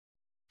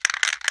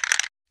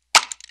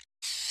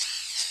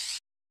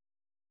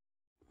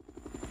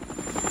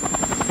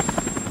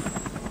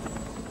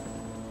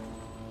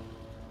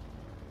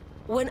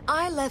When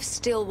I left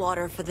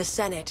Stillwater for the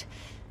Senate,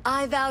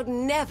 I vowed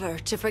never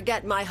to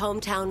forget my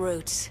hometown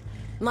roots.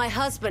 My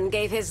husband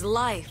gave his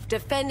life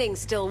defending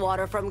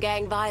Stillwater from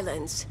gang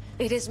violence.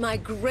 It is my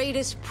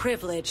greatest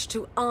privilege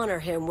to honor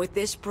him with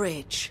this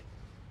bridge.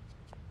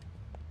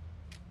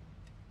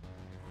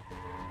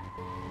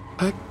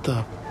 What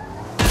the...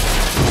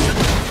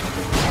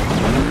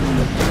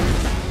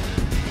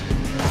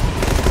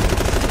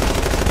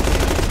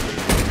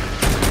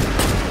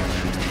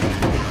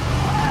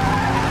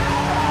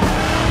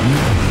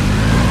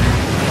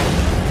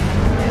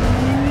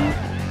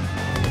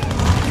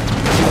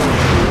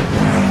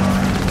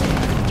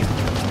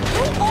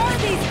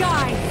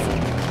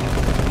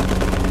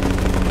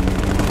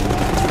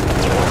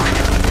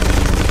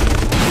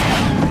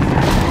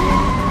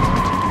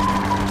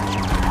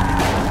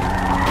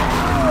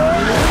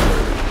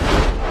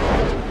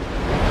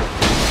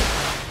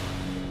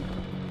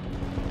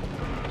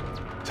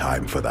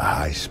 Time for the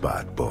high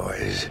spot,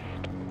 boys.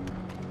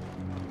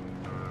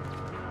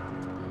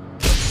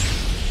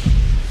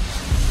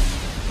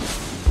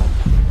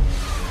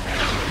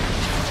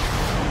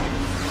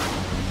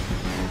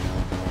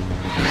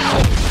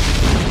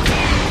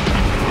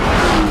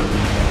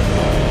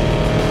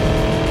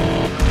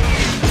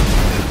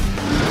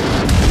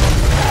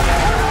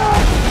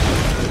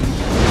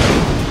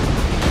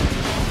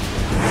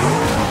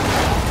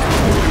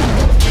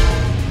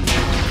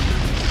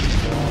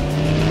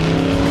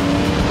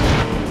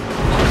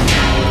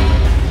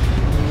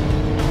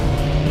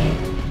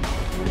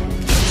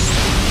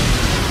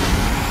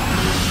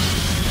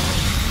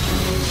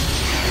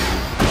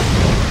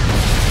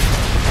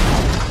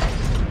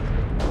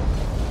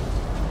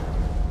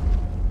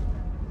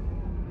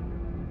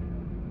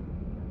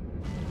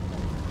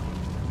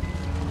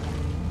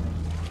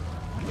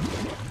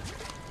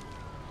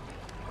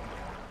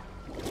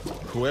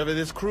 Whoever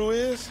this crew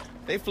is,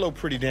 they flow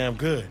pretty damn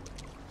good.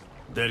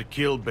 They're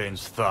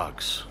Kilbane's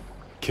thugs.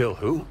 Kill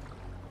who?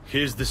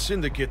 He's the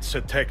Syndicate's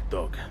attack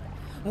dog.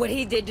 What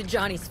he did to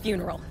Johnny's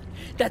funeral.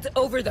 That's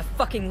over the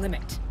fucking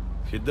limit.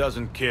 He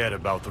doesn't care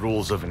about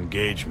rules of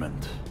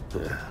engagement.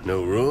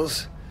 No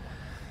rules?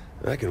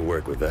 I can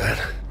work with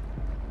that.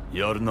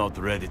 You're not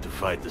ready to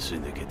fight the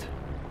Syndicate.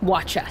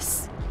 Watch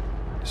us.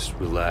 Just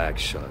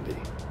relax, Shandy.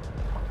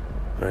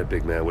 All right,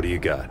 big man, what do you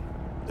got?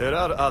 There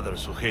are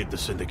others who hate the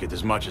Syndicate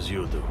as much as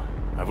you do.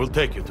 I will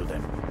take you to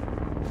them.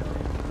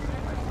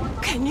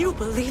 Can you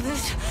believe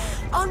this?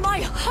 On my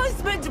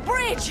husband's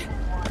bridge!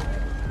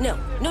 No,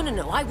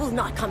 I will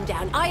not come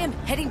down. I am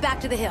heading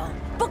back to the hill.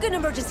 Book an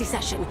emergency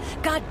session.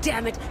 God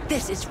damn it,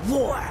 this is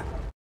war!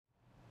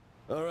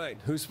 All right,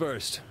 who's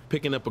first?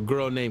 Picking up a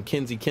girl named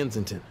Kenzie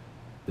Kensington.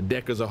 The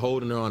Deckers are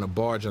holding her on a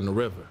barge on the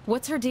river.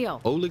 What's her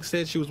deal? Oleg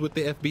said she was with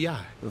the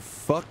FBI. The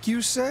fuck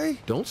you say?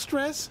 Don't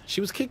stress.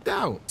 She was kicked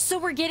out. So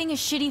we're getting a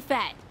shitty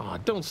Fed. Aw,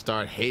 don't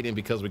start hating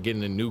because we're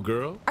getting a new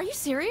girl. Are you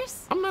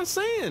serious? I'm not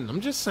saying. I'm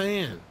just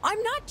saying.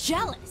 I'm not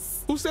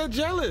jealous. Who said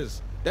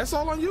jealous? That's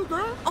all on you,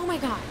 girl. Oh my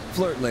god.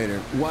 Flirt later.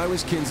 Why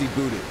was Kinsey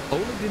booted?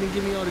 Oleg didn't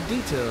give me all the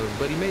details,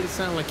 but he made it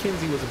sound like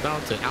Kenzie was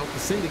about to out the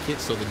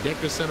Syndicate, so the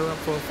Deckers set her up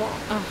for a fall.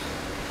 Ugh.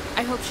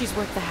 I hope she's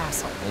worth the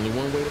hassle. Only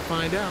one way to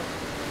find out.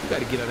 You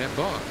gotta get on that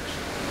barge.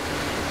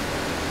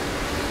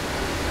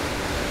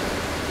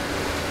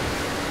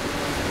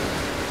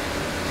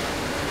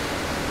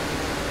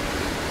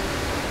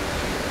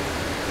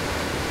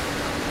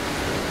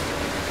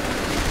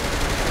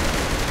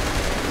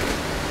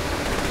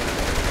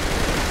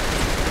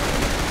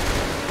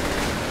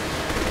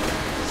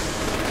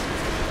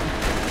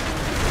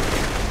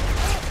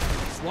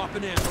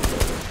 Swapping in.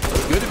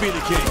 Good to be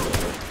the king.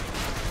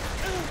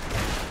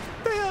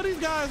 What the hell these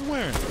guys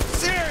wearing?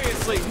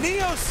 Seriously,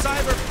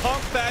 neo-cyberpunk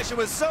fashion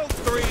was so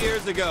 3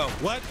 years ago.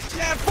 What?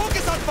 Yeah,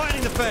 focus on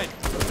finding the Fed.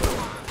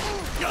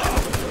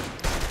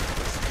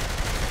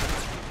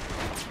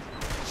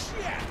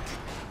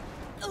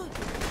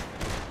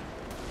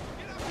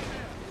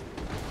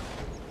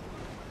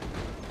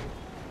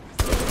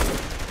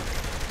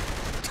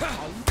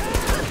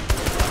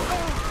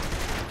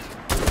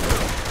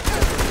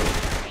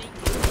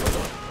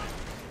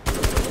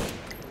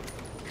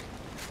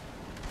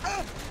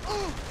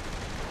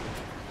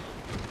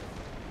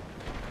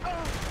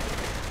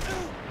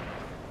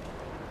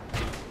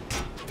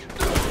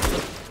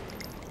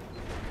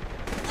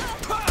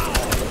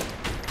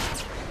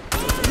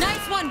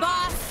 Nice one,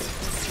 boss!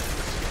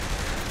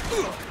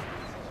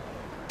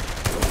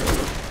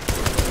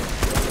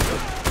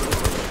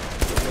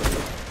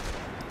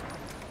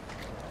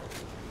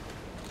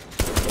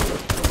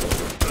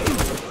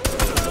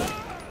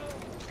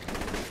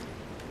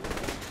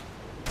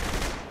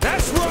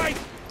 That's right!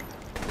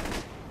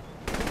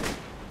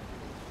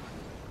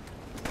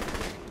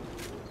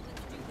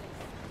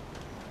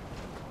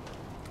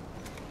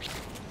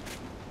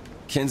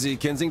 Kenzie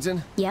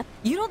Kensington? Yep.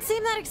 You don't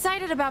seem that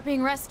excited about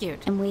being rescued.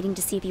 I'm waiting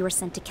to see if you were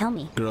sent to kill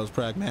me. Girl's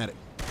pragmatic.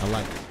 I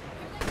like it.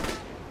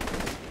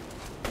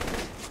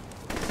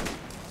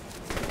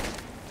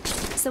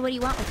 So what do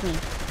you want with me?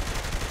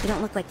 You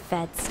don't look like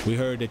feds. We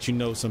heard that you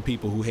know some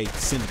people who hate the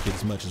Syndicate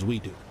as much as we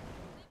do.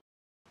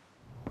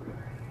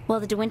 Well,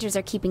 the De Winters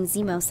are keeping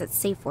Zemos at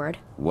safe word.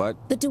 What?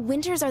 The De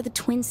Winters are the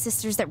twin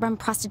sisters that run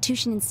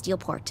prostitution in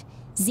Steelport.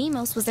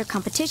 Zemos was their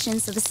competition,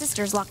 so the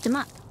sisters locked him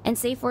up. And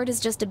Safe Word is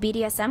just a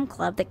BDSM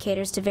club that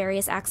caters to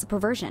various acts of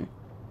perversion.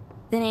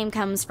 The name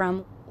comes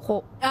from...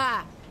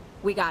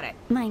 We got it.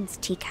 Mine's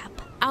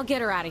Teacup. I'll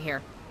get her out of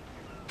here.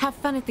 Have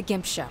fun at the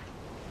Gimp show.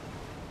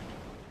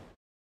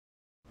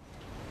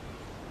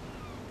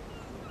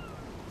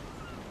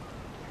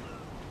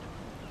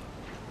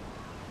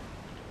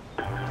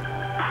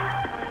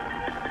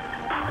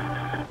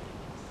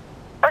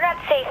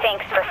 Forgot to say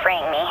thanks for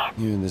freeing me.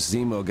 You and this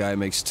Zemo guy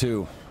makes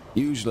two.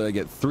 Usually I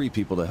get 3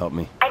 people to help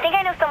me. I think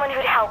I know someone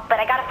who'd help, but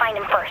I gotta find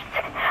him first.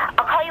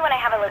 I'll call you when I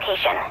have a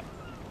location.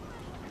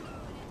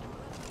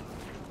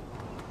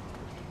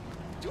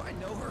 Do I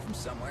know her from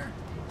somewhere?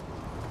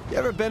 You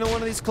ever been to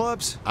one of these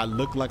clubs? I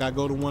look like I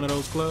go to one of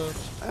those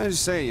clubs? I was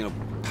just saying, you know,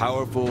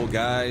 powerful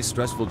guy,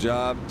 stressful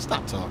job.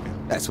 Stop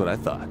talking. That's what I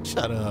thought.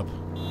 Shut up.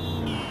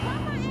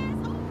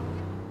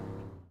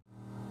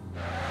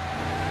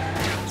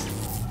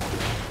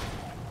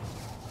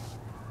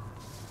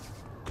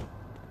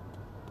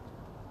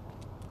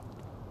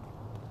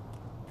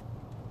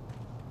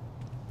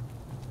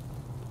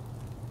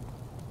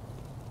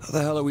 How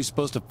the hell are we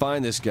supposed to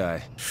find this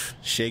guy?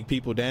 Shake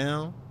people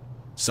down?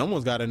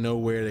 Someone's got to know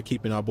where they're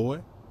keeping our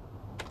boy.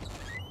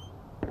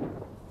 Oh,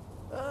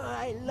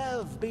 I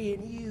love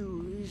being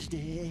used.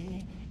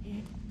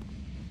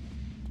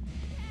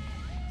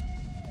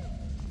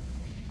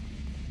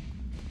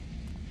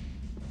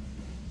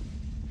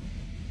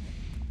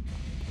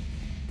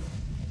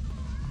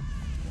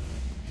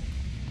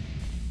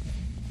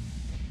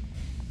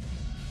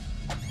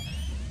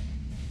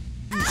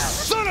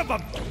 Son of a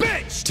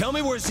bitch! Tell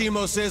me where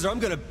Zemos is or I'm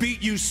gonna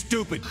beat you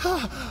stupid.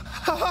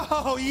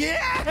 Oh,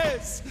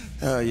 yes!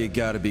 Oh, you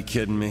gotta be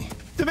kidding me.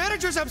 The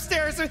manager's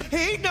upstairs.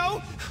 He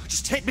no.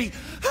 Just take me.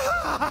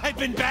 I've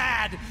been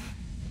bad.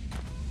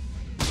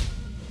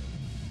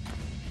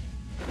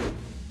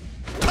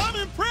 I'm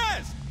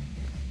impressed.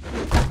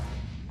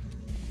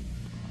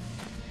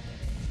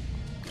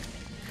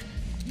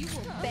 You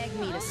will beg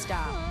me to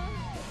stop.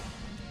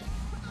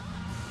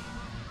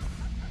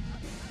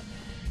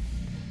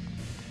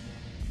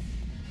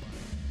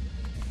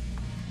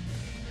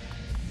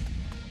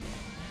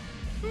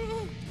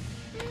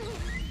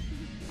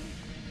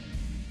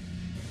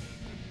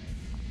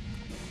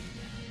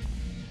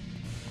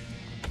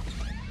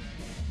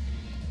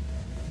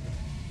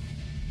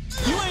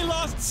 You ain't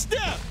lost a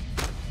step.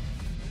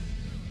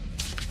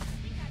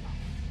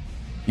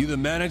 You the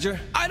manager?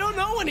 I don't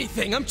know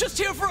anything. I'm just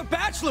here for a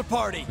bachelor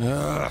party.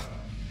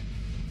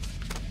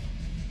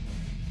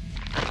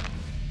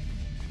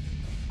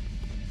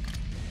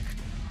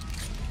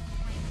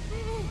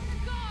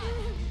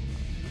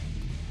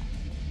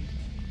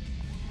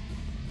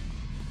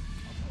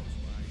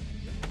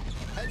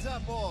 Heads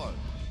up, all.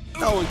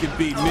 No one can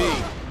beat me.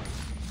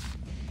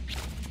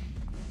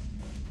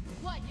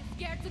 What, you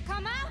scared to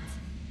come out?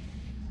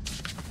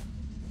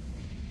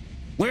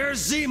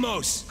 Where's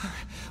Zemos?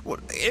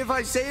 If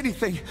I say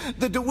anything,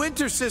 the De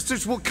Winter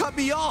sisters will cut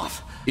me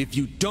off. If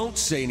you don't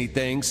say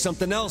anything,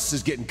 something else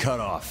is getting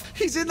cut off.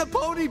 He's in the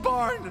pony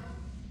barn.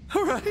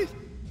 All right.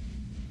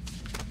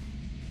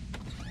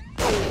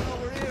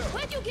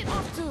 Where'd you get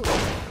off to?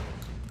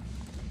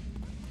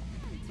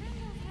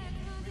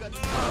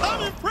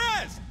 I'm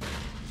impressed.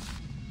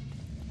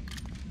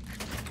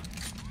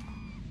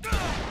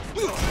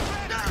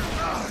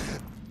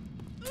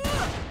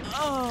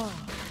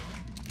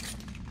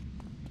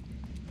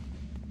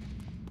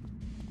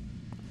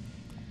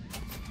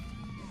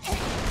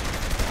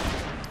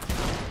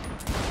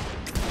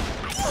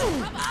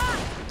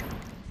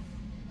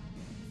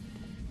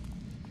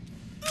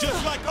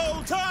 Just like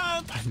old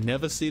times. If I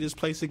never see this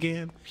place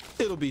again,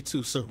 it'll be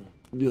too soon.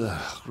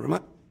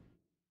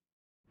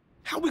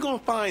 How we gonna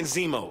find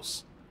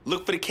Zemos?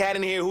 Look for the cat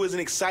in here who isn't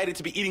excited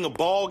to be eating a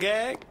ball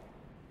gag?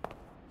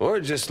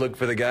 Or just look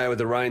for the guy with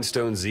the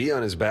rhinestone Z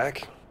on his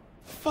back.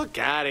 Fuck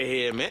out of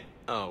here, man.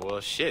 Oh, well,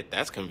 shit,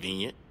 that's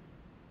convenient.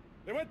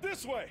 They went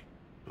this way.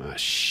 Ah,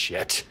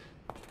 shit.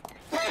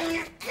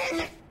 We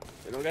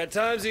don't got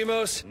time,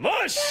 Zemos.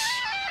 Mush!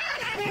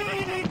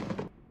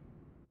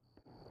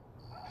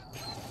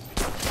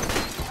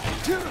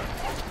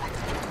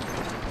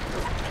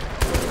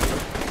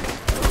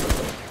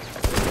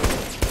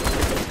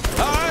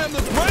 I am the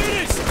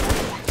greatest!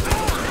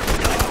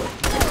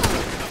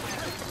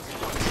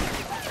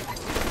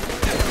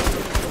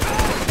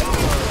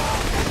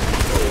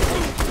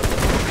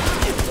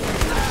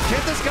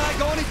 Can't this guy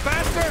go any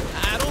faster?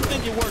 I don't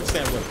think it works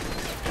that way.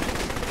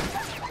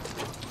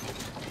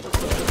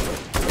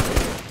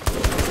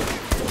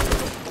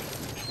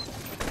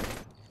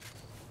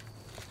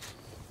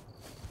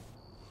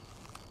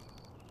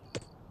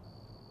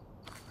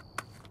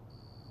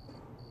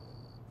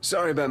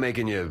 Sorry about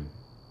making you,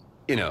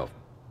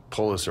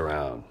 pull us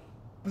around.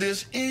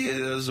 This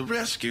is a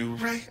rescue,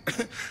 right?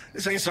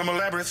 This ain't some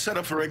elaborate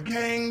setup for a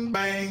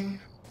gangbang.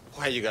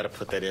 Why you gotta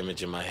put that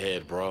image in my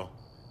head, bro?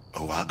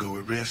 Oh, I'll go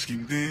with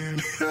rescue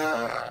then.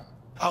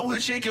 I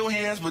would shake your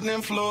hands, but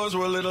them floors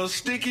were a little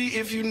sticky,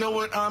 if you know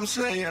what I'm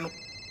saying.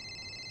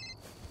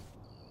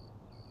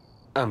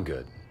 I'm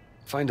good.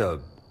 Find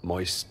a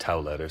moist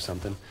towelette or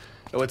something.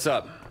 Oh, what's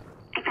up?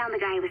 I found the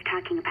guy I was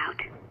talking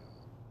about.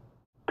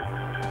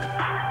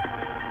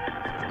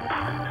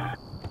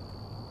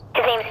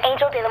 His name's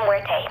Angel de la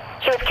Muerte.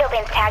 He was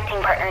Killbane's tag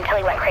team partner until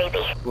he went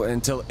crazy. What,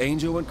 until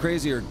Angel went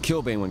crazy or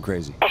Killbane went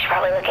crazy? I should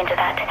probably look into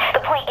that. The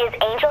point is,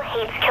 Angel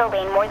hates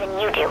Killbane more than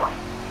you do.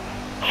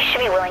 You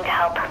should be willing to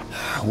help.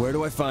 Where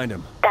do I find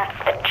him? That's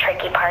the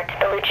tricky part.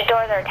 The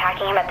luchadors are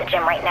attacking him at the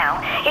gym right now.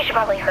 You should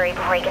probably hurry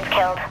before he gets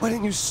killed. Why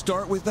didn't you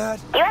start with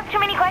that? You ask too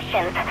many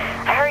questions.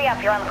 Hurry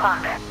up, you're on the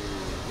clock.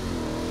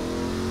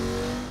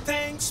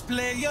 Thanks,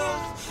 player.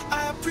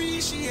 I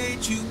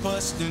appreciate you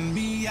busting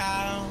me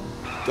out.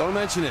 Don't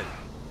mention it.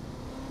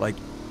 Like,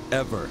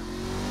 ever.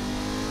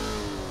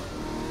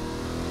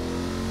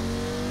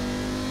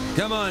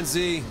 Come on,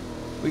 Z.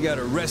 We got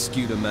a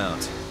rescue to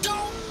mount.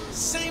 Don't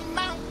say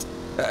mount.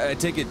 I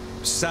take it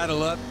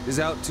Saddle Up is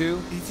out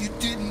too? If you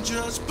didn't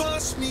just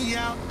bust me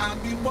out,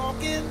 I'd be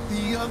walking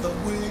the other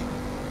way.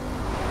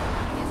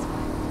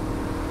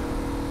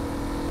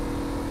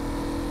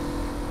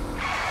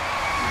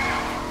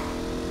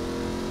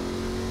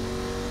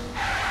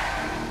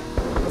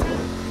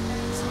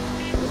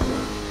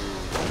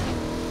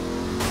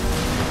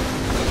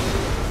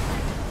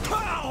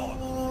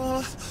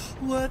 Oh,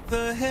 what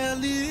the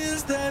hell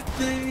is that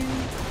thing?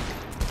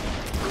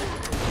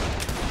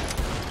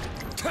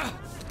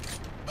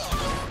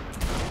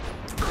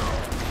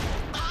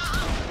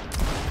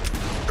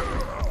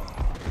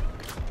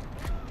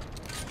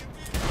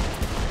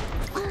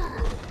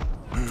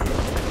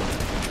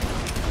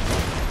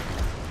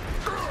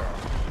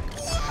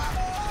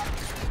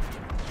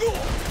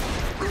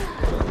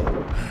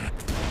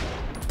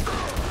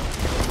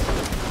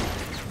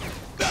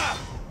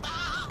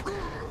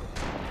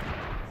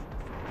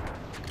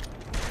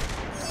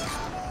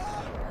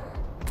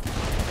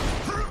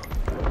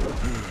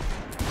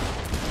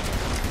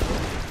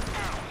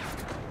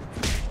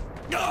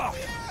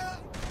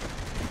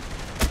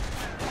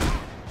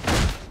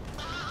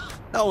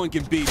 No one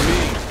can beat me.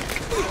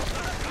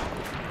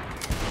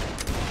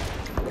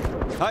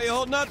 How you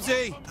holding up,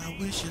 Z? I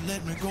wish you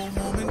let me go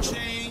home and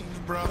change,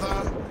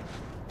 brother.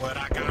 What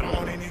I got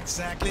on ain't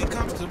exactly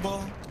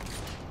comfortable.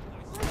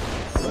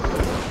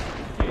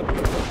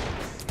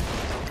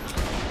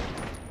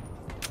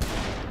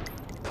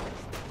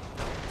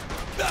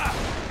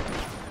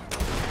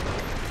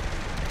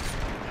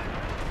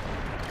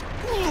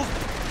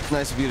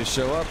 Nice of you to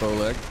show up,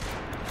 Oleg.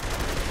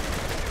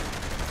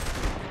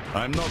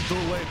 I'm not too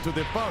late to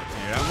the party,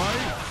 am I?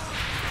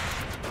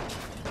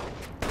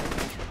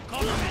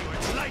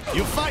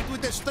 You fight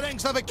with the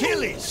strength of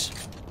Achilles!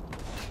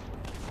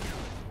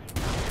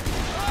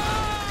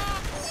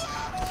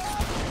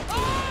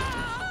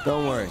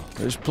 Don't worry,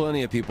 there's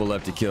plenty of people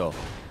left to kill.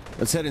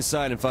 Let's head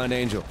inside and find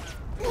Angel.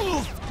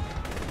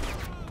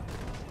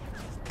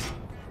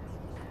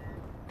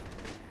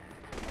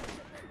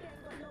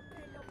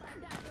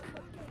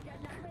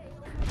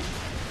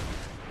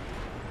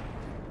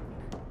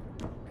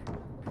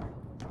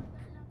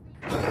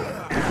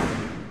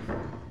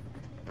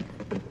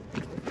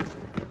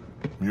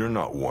 You're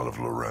not one of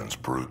Loren's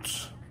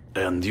brutes.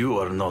 And you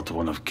are not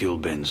one of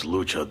Killbane's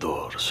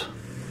luchadors.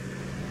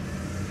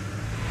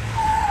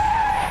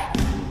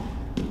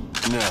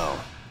 No,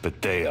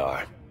 but they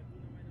are.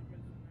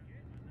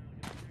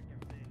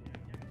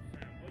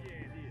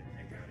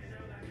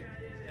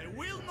 They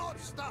will not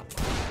stop!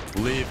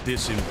 Leave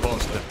this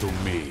imposter to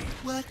me.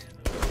 What?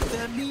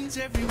 That means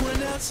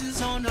everyone else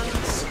is on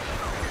us.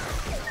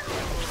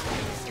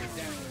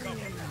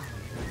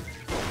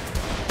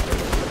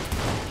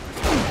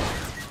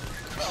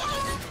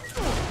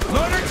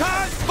 Murder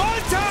time!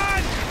 Fun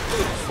time!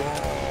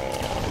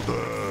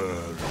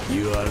 Father.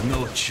 You are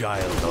no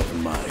child of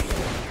mine.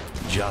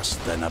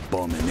 Just an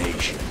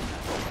abomination.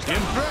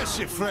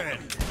 Impressive, friend!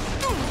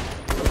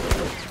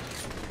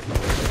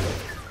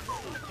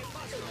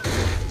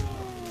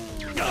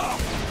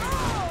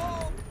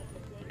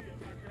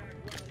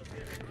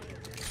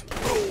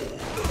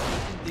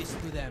 This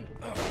to them.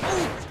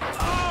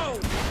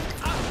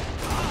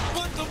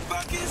 What the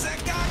fuck is that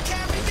guy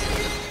carrying?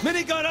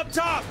 Minigun up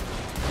top!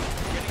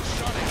 Getting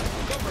shot at.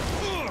 Cover.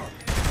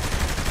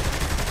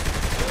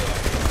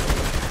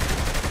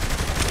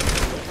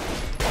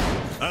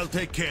 I'll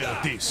take care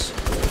of this.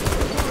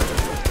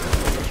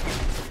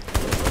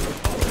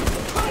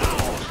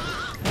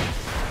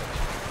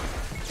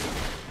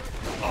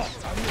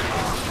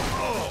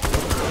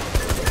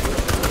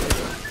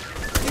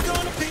 You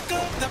gonna pick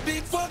up the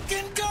big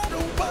fucking gun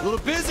or what? A little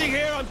busy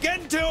here, I'm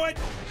getting to it!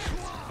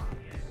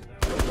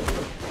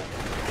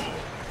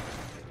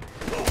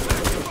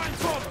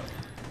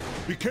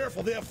 Be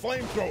careful, they have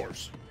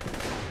flamethrowers.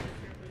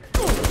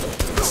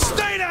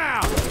 Stay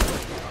down!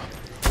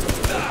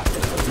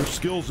 Your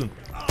skills and...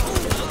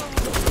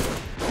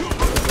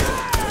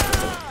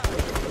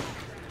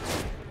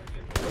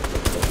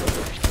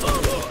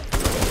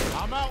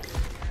 I'm out.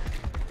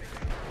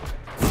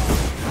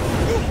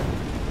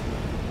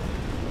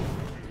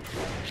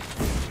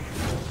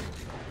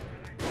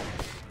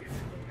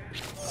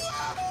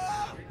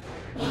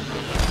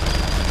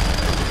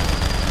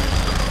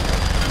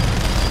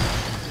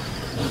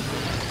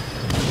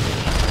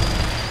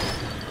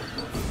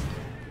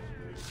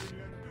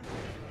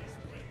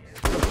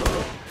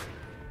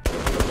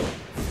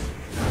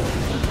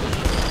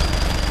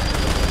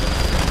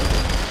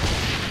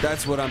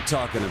 That's what I'm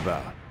talking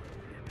about.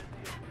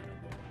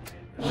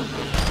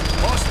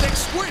 Most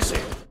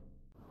exquisite!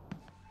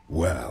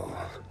 Well,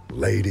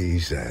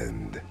 ladies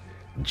and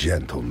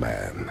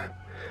gentlemen,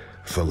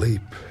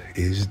 Philippe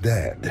is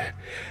dead,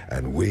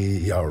 and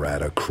we are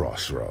at a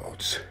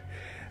crossroads.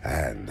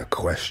 And the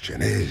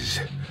question is,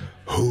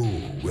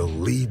 who will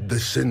lead the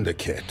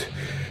Syndicate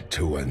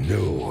to a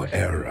new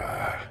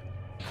era?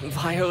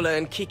 Viola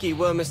and Kiki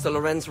were Mr.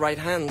 Loren's right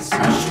hands.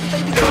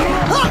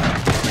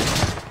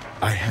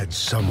 I had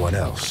someone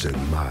else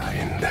in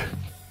mind.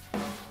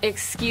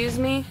 Excuse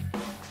me?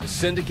 The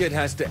Syndicate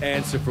has to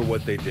answer for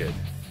what they did.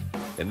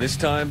 And this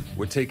time,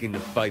 we're taking the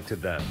fight to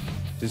them.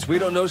 Since we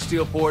don't know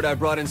Steelport, I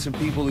brought in some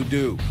people who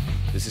do.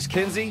 This is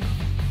Kinsey,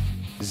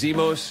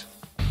 Zemos,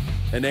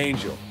 and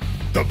Angel.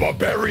 The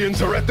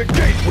barbarians are at the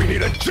gate! We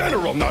need a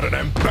general, not an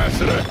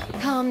ambassador!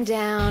 Calm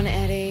down,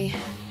 Eddie.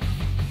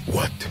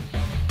 What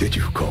did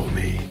you call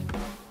me?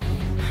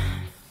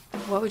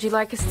 What would you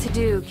like us to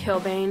do,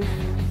 Kilbane?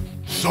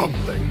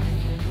 Something.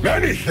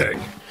 Anything!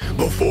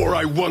 Before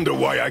I wonder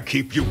why I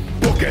keep you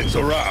bookends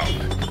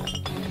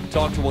around!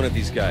 Talk to one of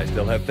these guys.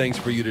 They'll have things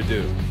for you to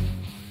do.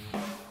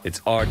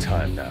 It's our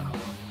time now.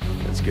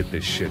 Let's get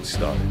this shit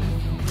started.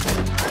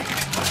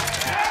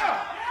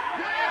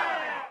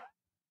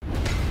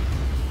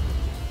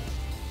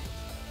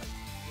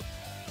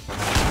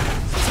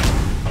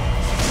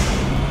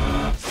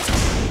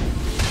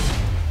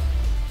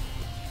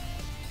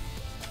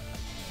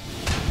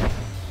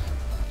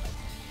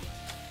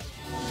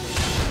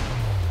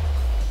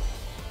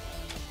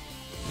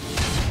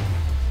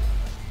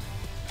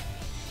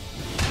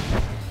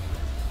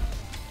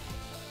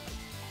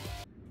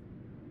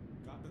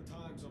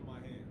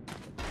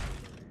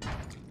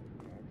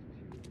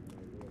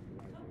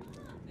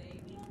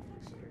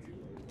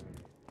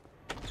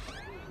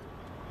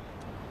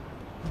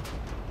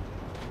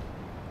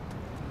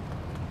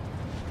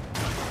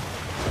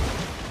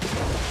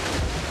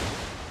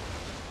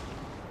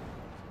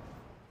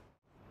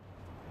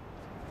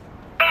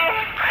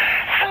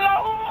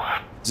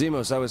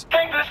 Zemos, I was...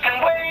 Think this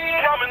can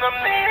wait? I'm in the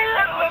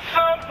middle of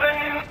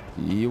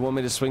something. You want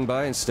me to swing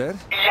by instead?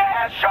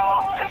 Yeah,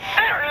 sure.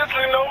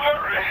 Seriously, no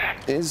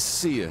hurry.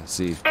 See ya,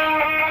 see. Now,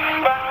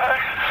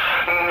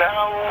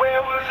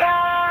 where was I?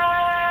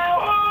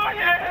 Oh,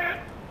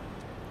 yeah.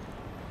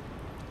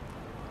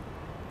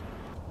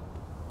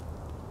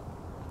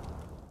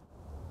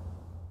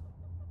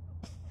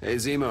 Hey,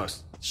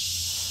 Zemos.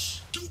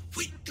 Shh. Don't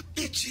wake the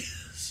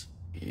bitches.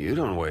 You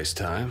don't waste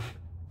time.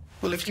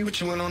 Well, if you were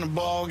chewing on a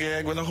ball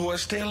gag with a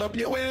horse tail up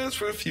your ass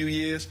for a few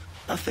years,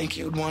 I think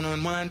you'd want to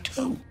unwind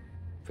too.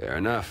 Fair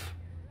enough.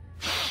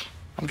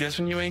 I'm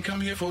guessing you ain't come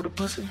here for the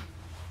pussy.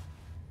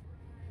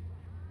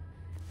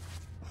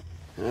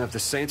 If the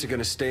Saints are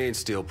gonna stay in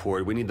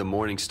Steelport, we need the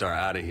Morning Star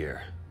out of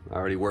here. I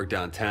already work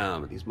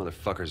downtown, but these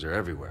motherfuckers are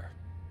everywhere.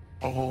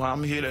 Oh,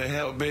 I'm here to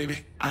help, baby.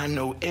 I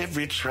know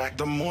every track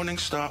the Morning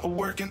Star are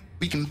working.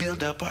 We can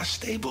build up our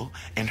stable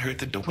and hurt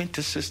the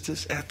DeWinter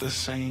sisters at the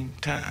same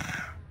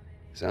time.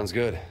 Sounds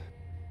good.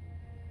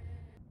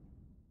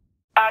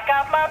 I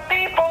got my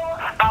people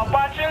out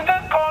watching the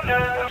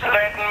corners,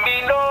 letting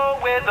me know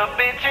where the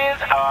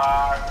bitches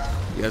are.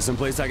 You got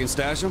someplace I can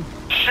stash them?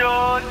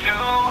 Sure do.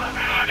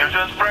 You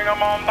just bring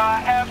them on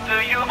by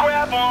after you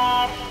grab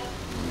them.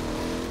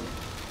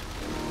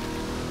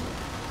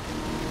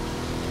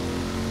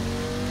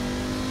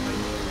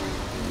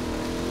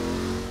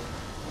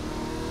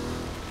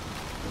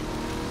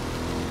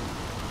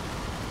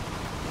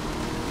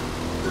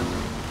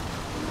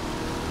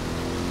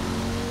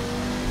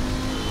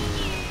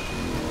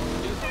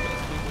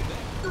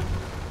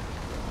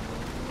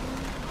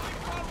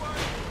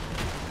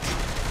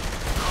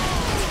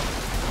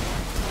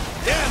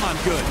 Damn, I'm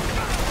good.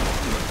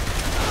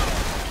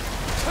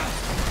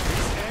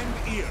 And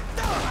ear.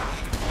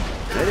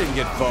 They didn't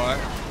get far.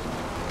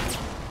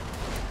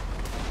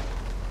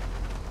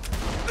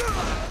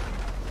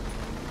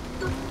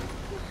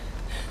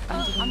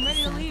 I'm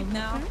ready to leave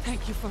now.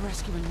 Thank you for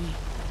rescuing me.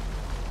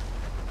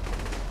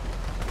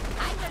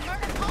 I will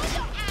murder all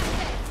your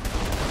assets!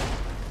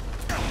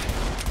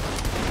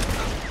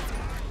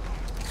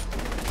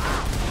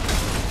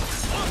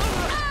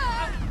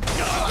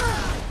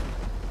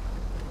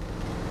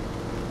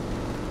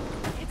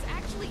 It's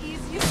actually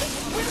easy.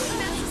 It's really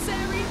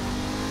necessary.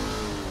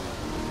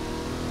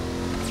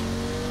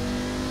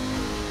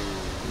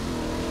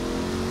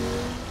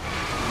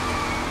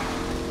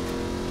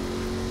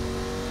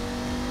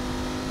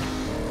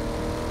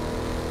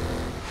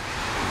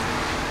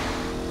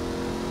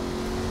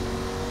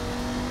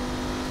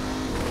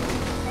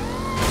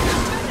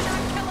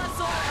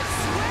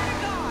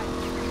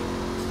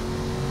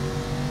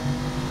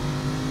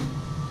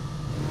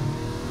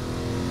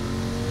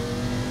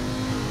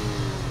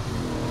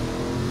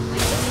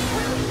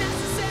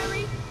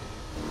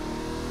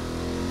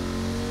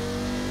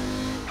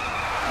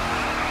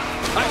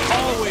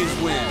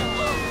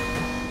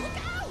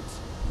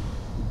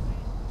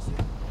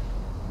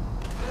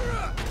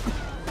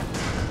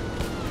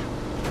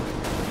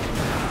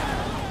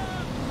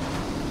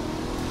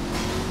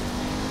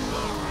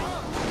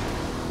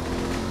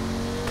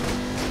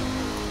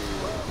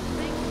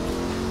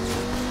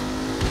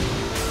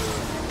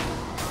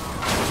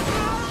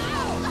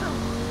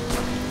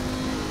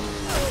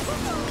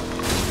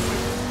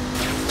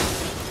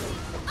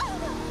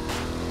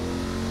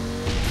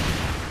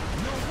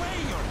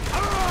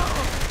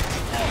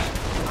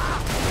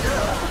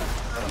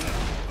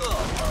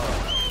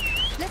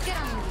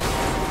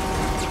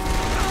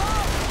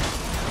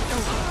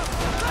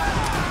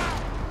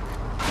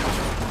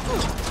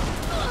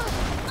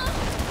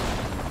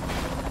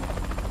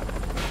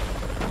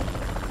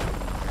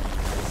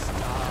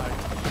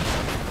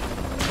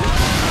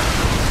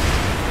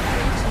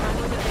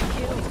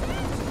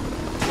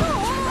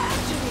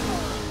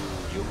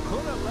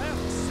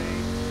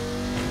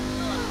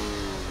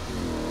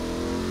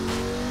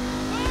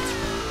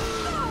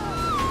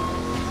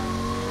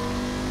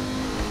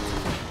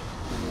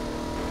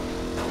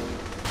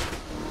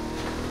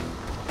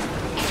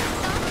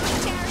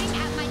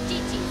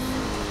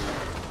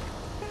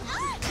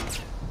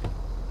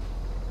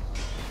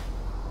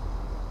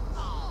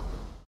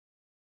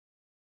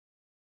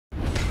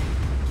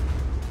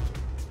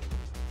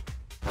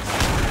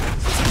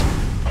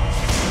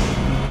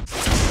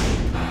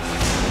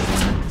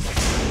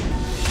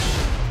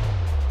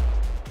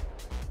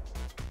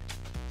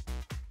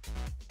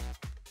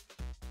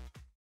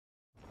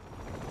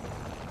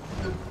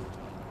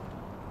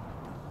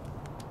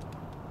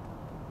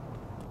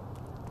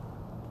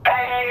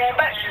 Hey,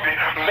 baby,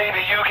 maybe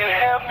you can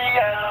help me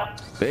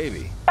out.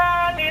 Baby?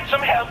 I need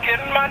some help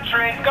getting my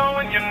trade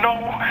going, you know,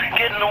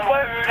 getting the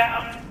word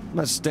out. I'm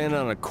not standing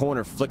on a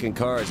corner flicking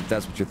cars, if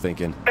that's what you're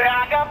thinking.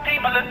 I got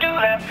people to do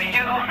that for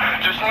you.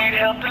 Just need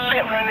help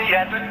delivering the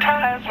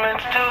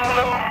advertisements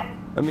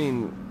too. I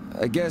mean,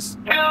 I guess...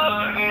 Good,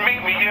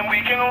 meet me and we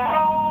can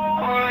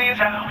roll these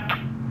out.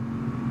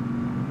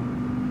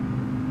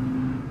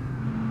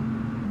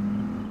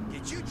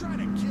 Did you try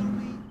to kill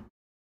me?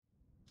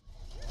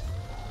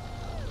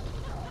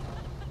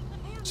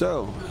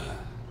 So,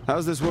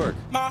 how's this work?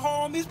 My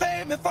homies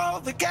pay me for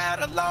the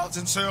catalogs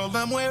and sell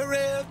them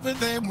wherever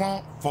they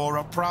want for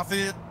a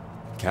profit.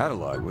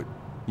 Catalog? What?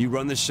 You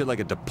run this shit like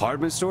a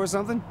department store or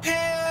something?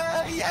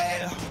 Hell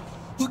yeah.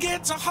 Who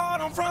gets a hard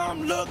on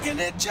from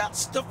looking at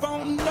just a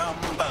phone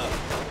number?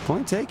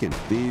 Point taken.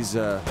 These,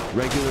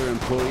 regular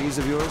employees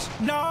of yours?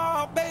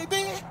 No,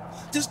 baby.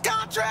 Just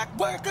contract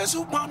workers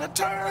who want to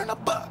turn a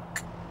buck.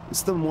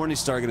 What's the Morning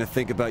Star gonna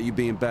think about you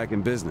being back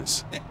in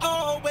business? They're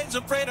always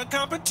afraid of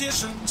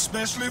competition,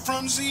 especially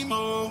from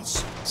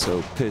Zemos.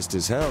 So pissed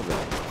as hell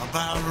then.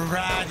 About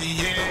right,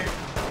 yeah.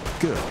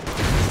 Good.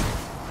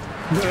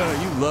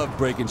 You love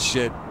breaking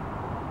shit.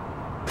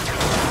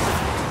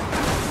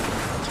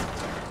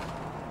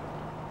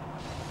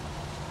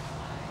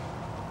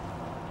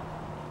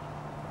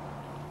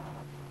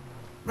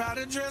 Right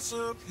address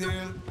up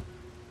here.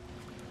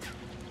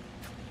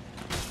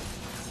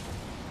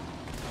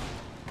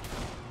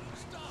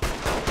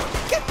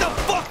 Get the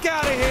fuck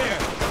out of here!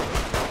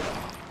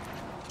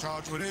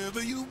 Charge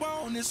whatever you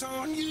want, it's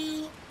on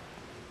you.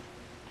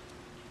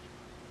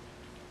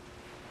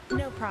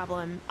 No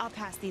problem. I'll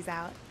pass these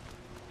out.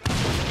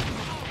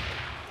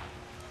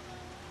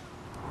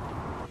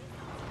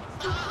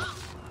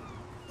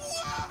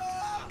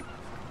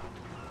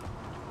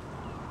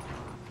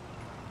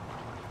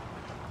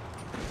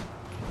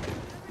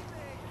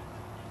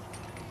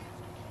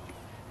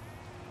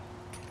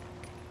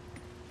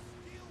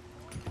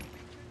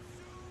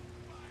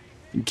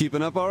 You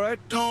keeping up all right?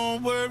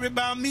 Don't worry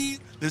about me.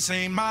 This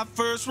ain't my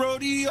first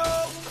rodeo.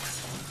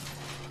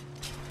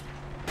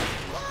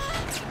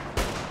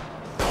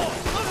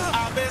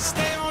 I best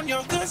stay on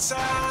your good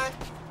side.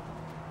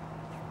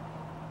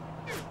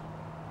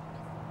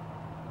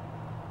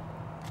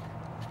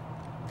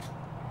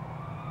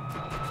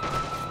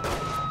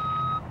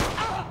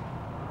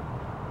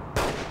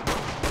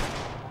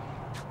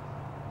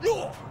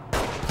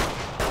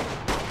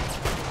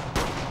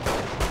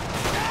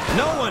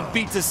 No one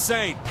beats a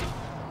saint.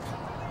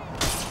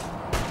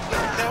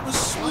 That was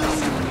smooth.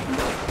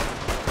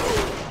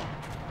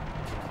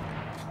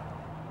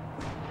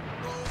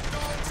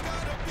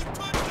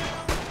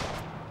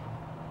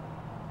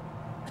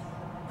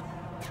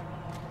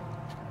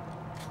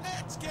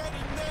 Let's get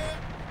in there.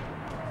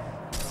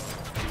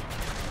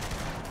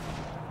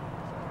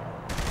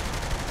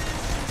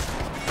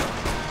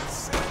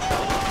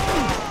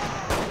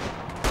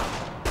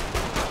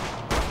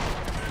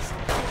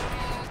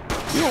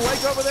 You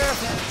awake over there?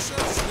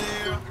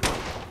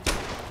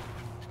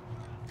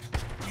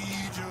 We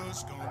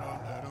just gonna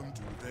let them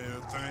do their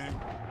thing.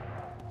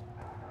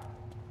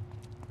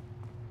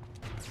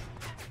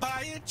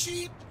 Buy it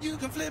cheap, you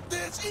can flip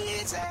this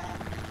easy.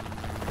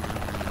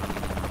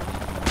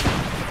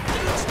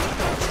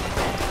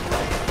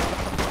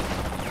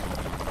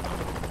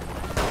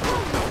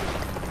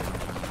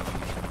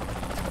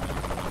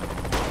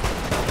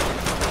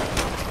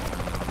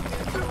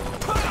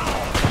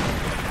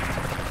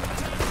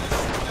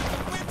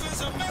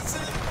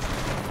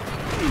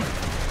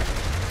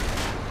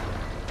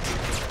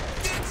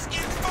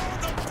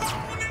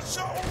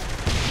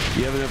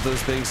 You have enough of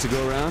those things to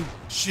go around?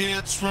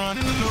 Shit's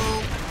running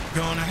low.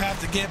 Gonna have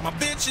to get my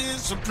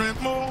bitches to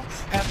print more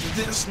after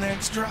this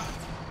next drop.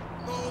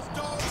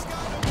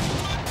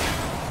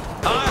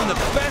 I'm the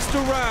best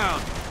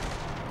around.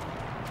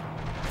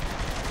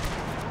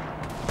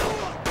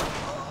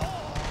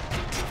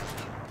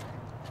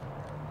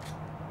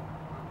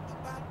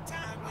 About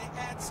time we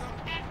had some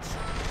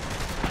action.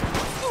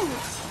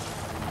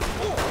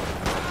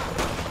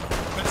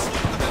 Let's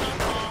look at our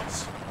bombs.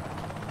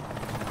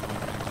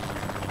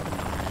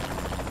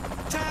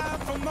 Time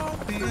for more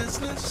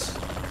business.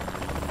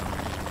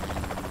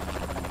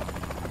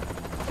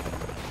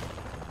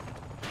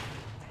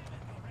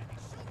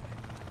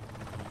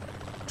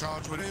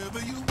 Charge whatever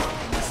you want.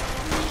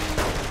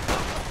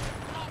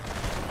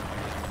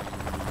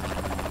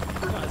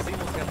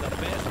 Zimo's got the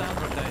best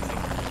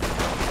advertising.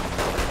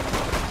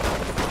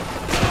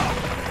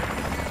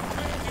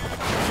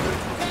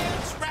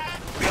 That's right,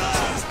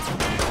 bitches.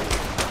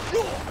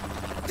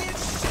 This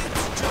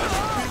shit's just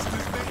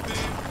business, baby.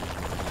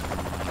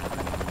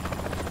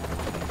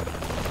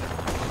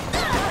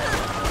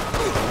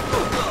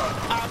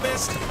 I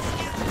best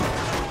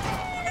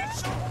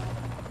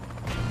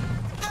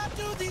how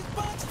do these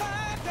bugs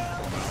find us?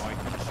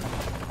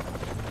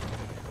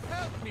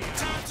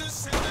 Time to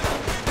send them.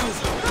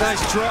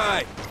 Nice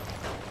try.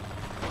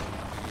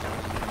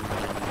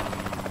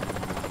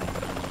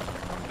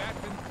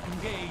 Combatant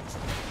engaged.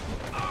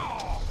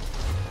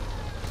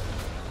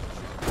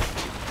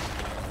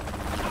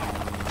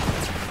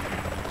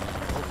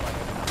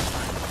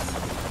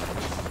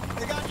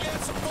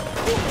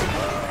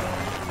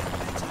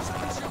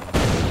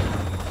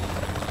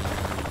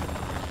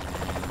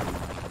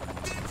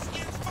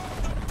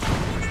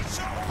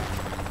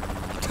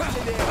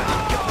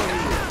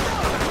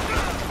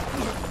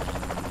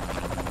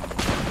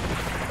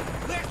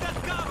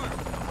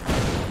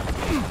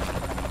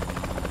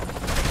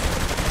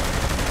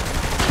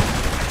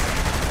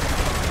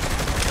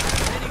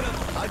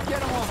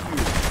 Get him off you!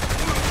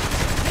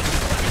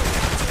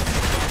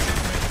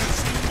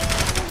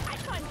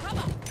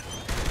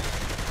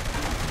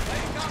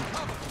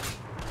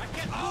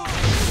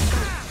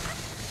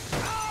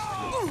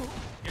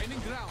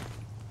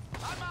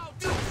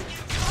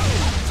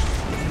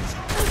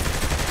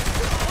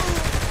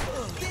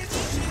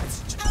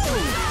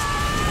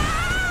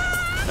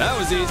 That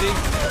was easy.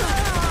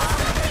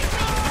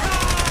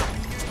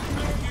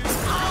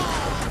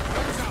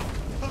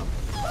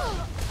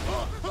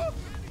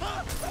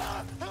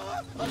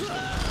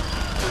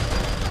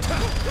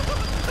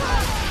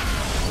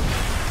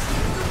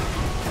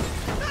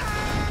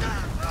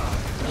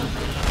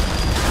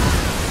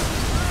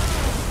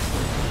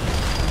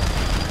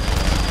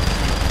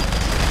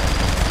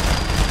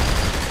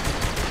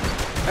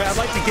 Hey, I'd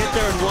like to get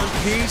there in one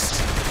piece.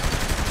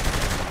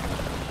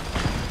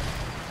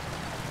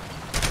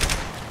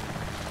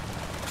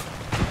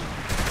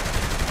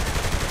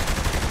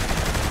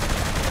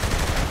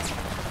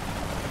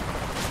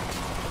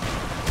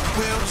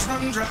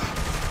 Run dry.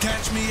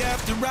 Catch me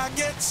after I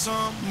get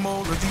some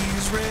more of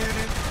these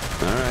ready.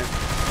 All right.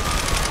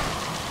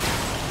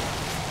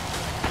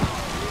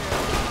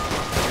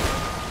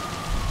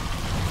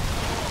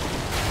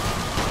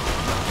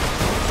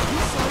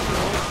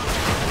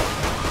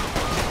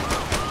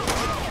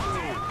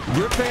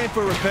 You're paying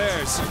for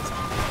repairs.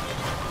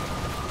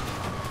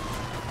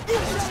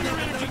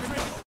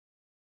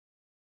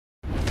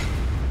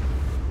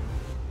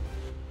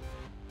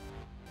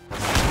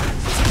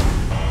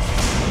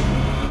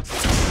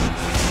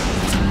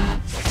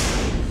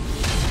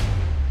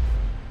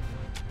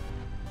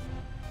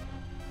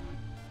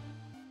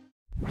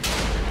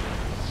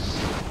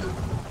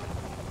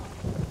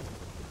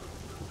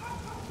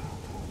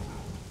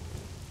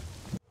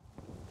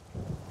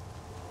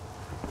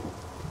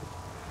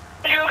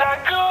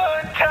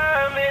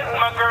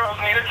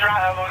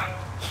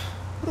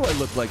 What do I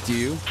look like to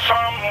you?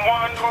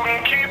 Someone who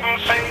can keep them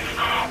safe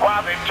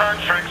while they turn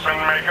tricks and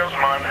make us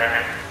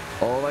money.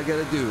 All I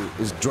gotta do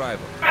is drive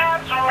them.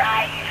 That's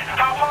right.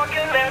 How hard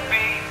can that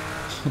be?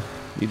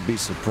 You'd be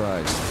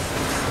surprised.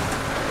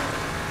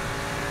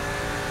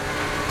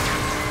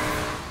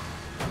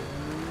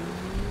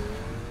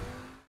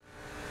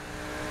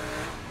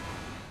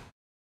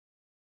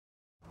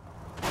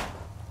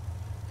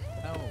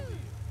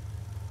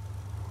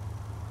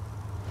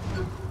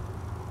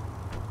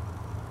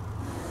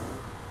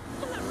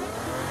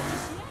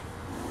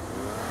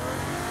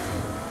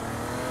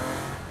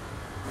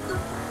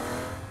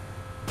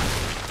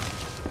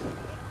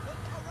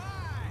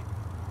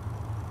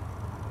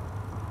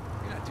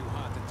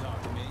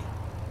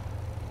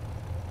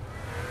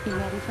 You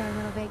ready for a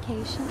little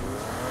vacation?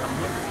 I'm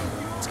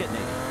hungry. Let's get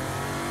naked.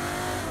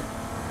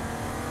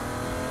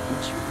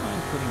 Would you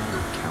mind putting on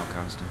a cow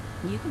costume?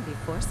 You can be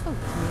forceful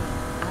with me.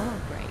 I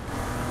won't break.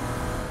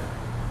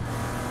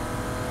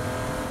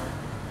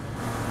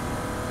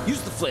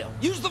 Use the flail!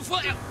 Use the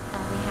flail!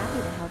 I'll be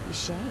happy to help you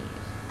shave.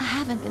 I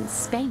haven't been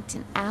spanked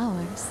in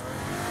hours.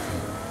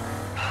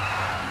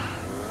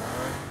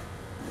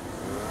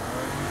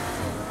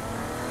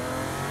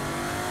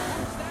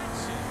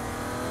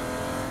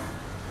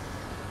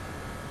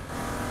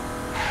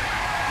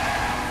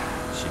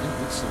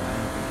 So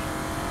angry.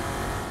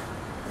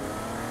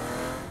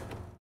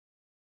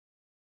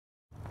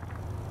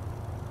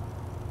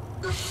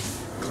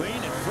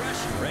 Clean and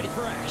fresh and ready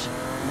for action.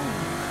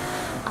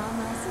 All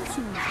nice and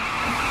smooth.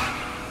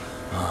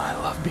 Oh, I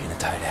love being a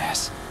tight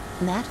ass.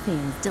 That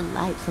feels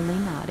delightfully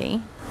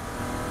naughty.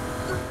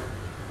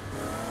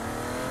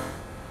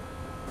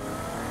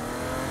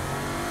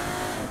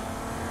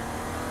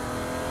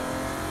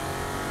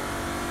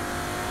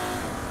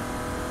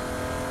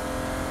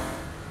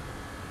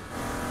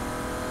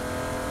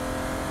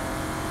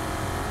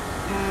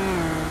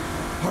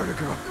 Harder,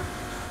 girl.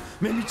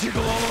 Made me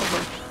jiggle all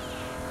over.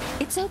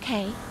 It's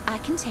okay. I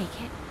can take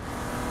it.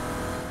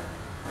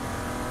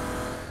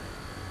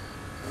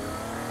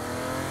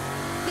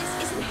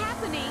 This isn't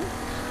happening.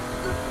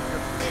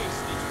 Your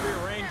face needs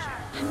rearranging.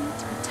 I need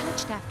to be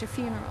touched after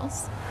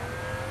funerals.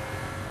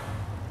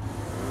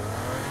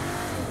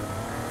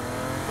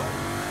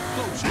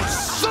 You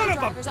son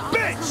of a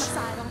bitch!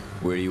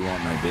 Where do you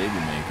want my baby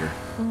maker?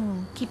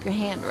 Keep your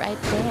hand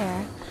right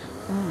there.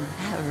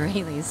 That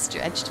really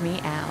stretched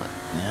me out.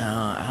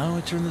 Now, how do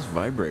I turn this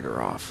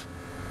vibrator off?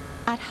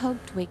 I'd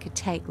hoped we could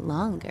take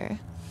longer.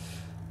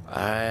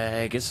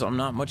 I guess I'm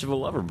not much of a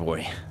lover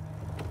boy.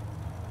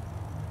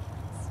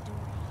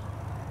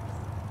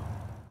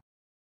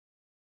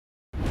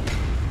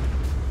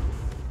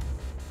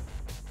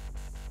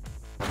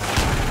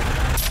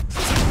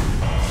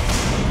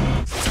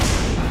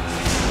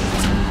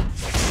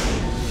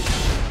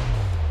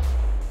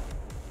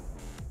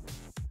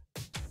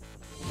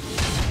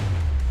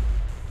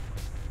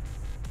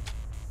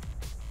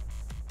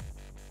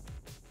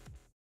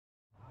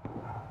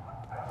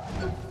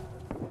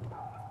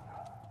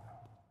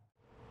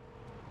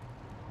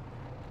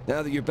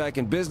 Now that you're back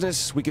in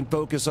business, we can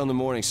focus on the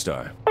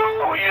Morningstar.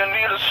 Oh, you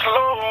need to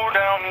slow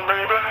down,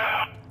 baby.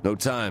 No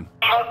time.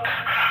 Look,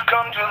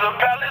 Welcome to the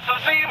Palace of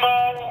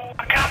Zemo.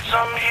 I got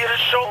something here to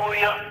show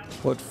you.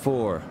 What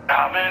for?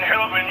 I've been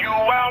helping you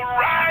out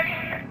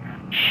right.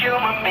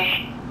 Humor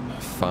me.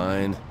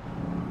 Fine.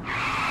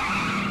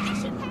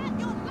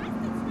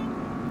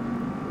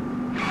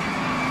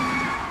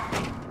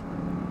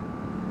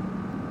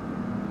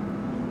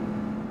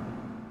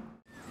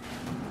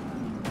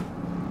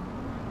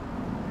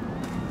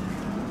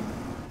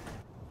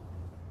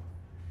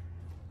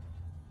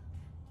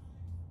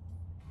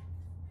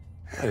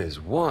 That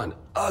is one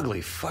ugly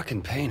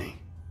fucking painting.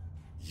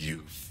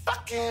 You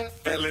fucking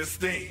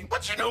Philistine.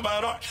 What you know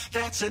about art?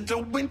 That's a De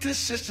Winter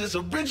Sisters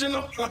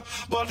original.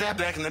 Bought that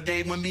back in the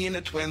day when me and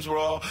the twins were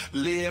all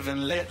live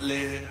and let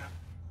live.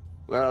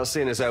 Well,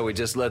 seeing as how we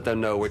just let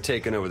them know we're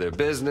taking over their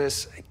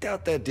business, I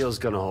doubt that deal's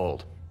gonna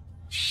hold.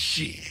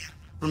 Shit.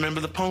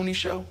 Remember the pony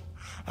show?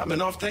 I've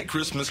been off that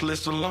Christmas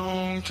list a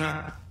long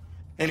time.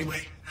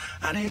 Anyway,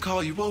 I didn't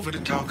call you over to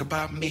talk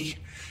about me.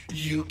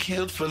 You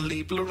killed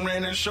Philippe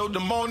Loren and showed the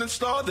Morning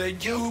Star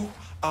that you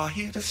are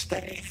here to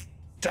stay.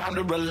 Time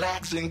to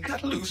relax and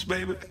cut loose,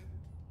 baby.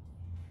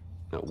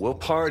 Now, we'll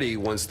party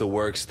once the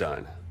work's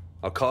done.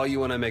 I'll call you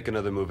when I make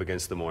another move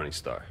against the Morning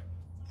Star.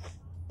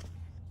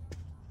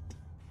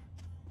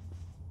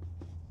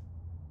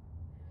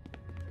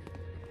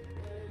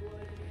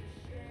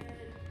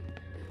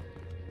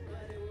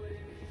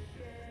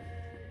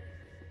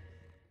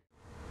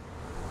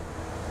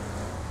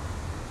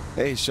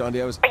 Hey,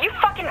 Shaundi, I was... Are you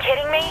fucking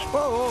kidding me?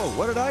 Whoa, whoa,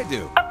 what did I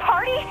do? A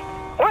party?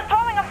 We're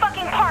throwing a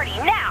fucking party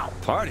now!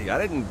 Party? I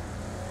didn't...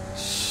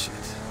 Shit.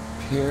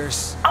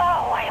 Pierce...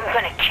 Oh, I am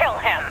gonna kill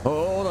him!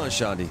 Oh, hold on,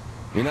 Shaundi.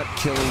 You're not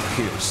killing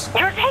Pierce.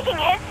 You're taking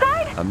his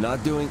side? I'm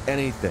not doing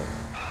anything.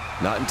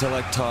 Not until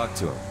I talk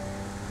to him.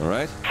 All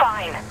right?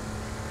 Fine.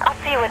 I'll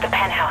see you at the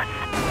penthouse.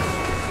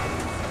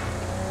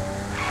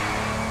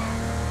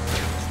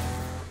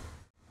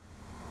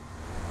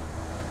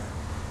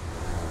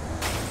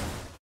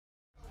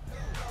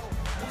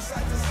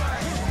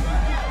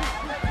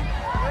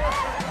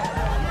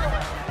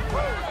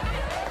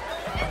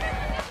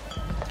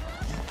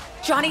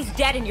 Johnny's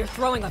dead and you're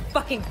throwing a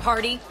fucking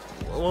party?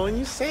 Well, when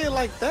you say it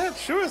like that,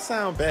 sure it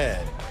sound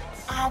bad.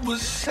 I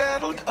was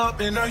saddled up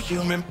in a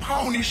human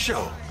pony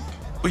show.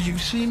 Will you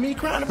see me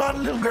crying about a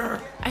little girl?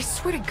 I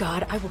swear to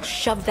God, I will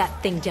shove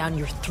that thing down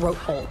your throat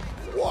hole.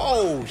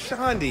 Whoa,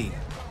 Shaundi.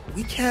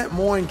 We can't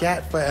mourn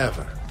Gat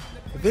forever.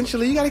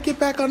 Eventually, you gotta get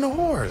back on the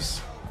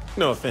horse.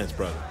 No offense,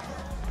 brother.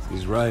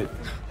 He's right.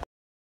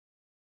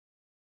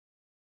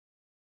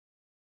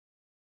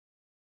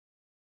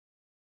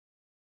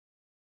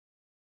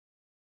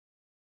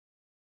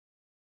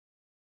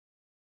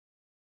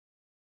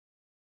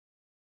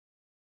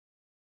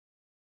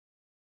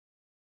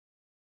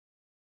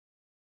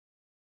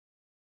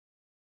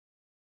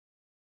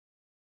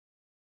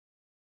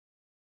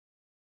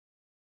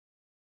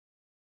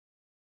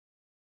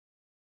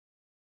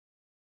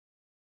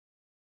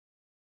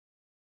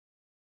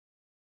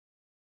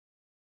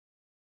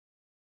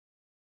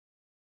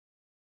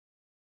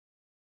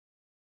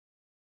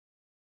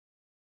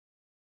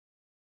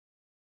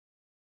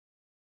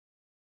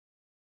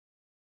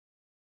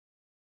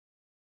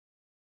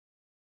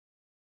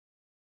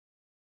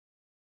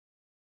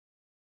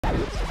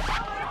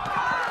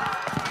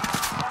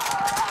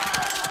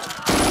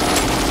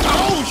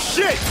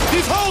 Shit!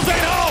 These hoes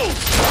ain't hoes!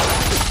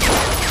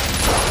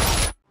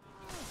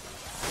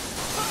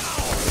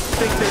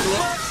 Think they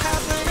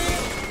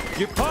look?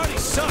 Your party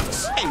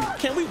sucks! Hey,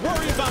 can we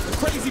worry about the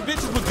crazy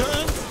bitches with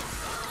guns?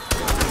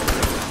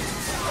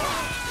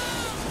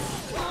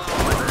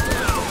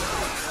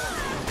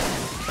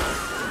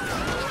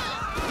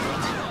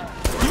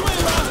 You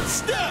ain't allowed to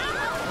step!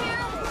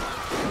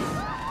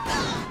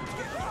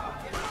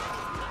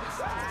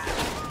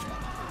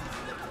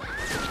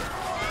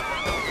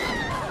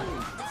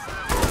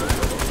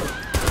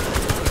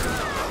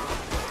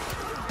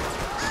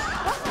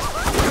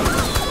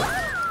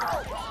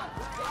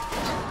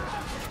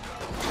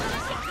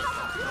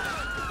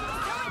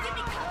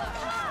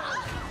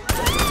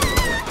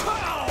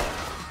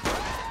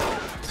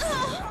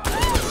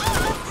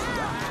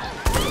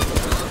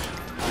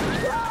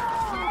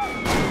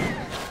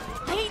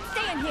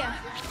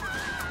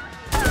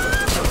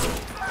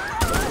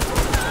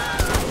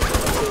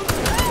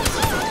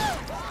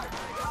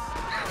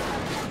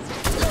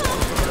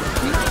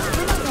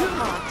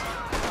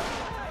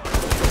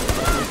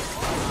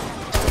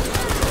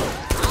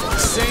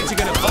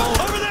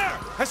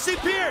 I see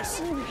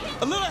Pierce!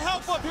 A little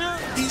help up here!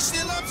 He's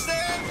still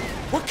upstairs!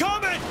 We're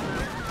coming!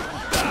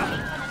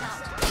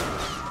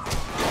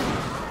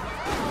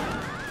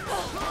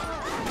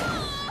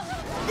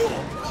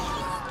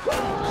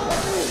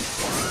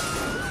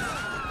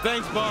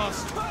 Thanks,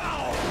 boss.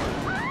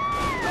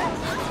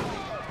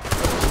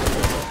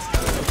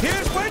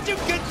 Pierce, where'd you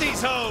get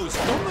these hoes?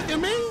 Don't look at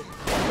me.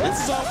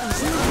 This is all from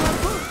seeing my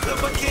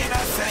book. But can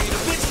I say the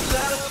bitches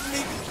love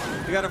me?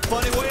 You got a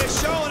funny way of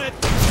showing it.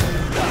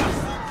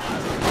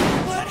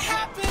 What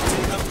happened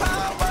to the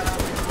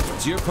power?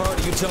 It's your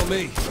party, you tell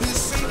me.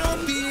 This ain't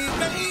on me,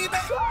 baby.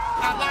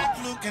 I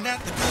like looking at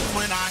the good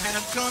when I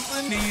have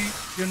company.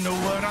 You know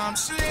what I'm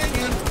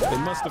saying? They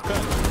must have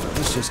cut.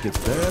 This just gets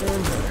better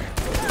and better.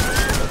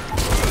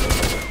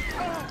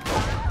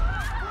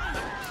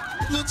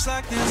 Looks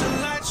like there's a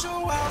light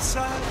show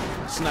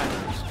outside.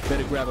 Snipers.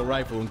 Better grab a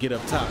rifle and get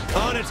up top.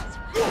 On it!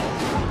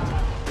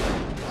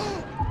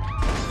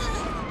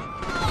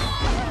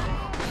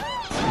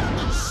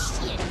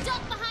 Shit,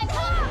 duck behind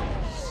car!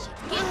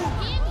 Get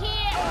in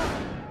here!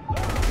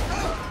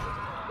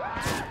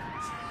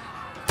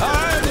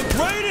 I am the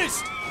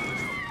greatest!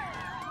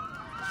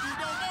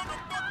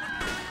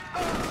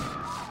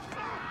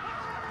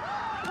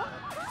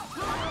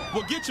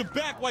 We'll get you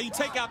back while you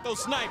take out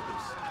those snipers.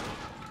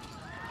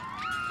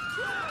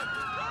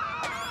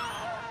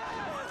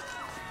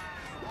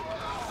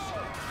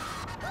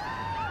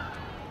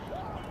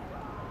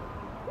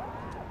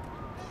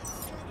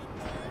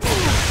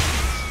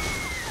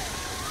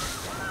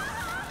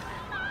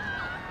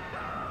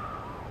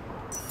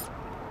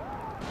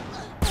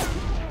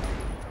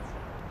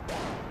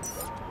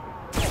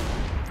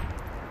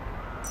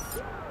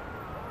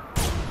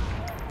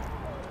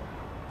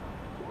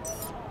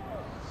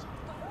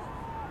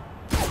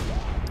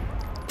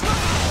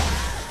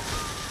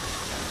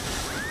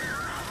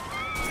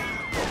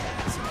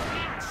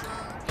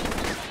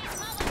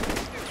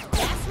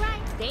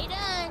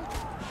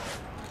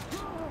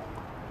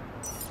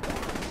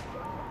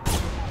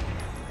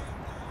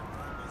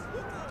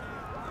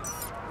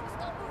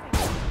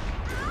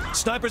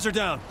 Snipers are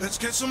down. Let's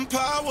get some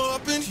power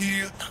up in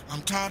here.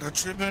 I'm tired of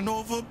tripping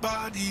over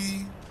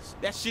bodies.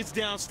 That shit's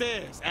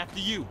downstairs, after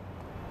you.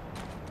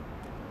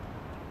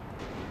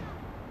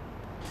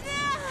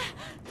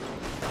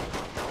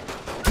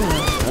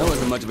 That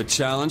wasn't much of a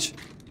challenge.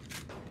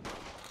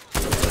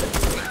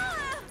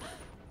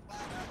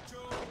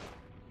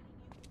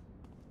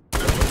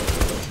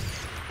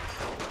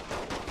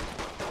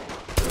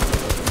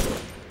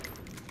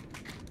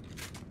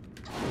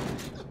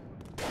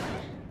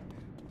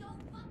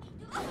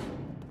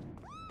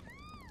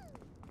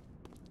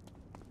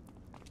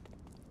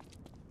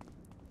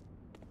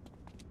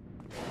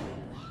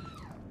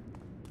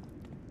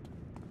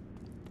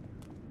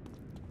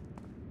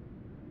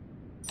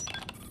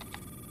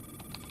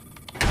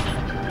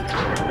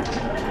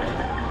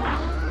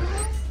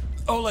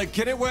 Oleg,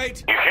 can it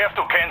wait? You have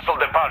to cancel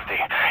the party.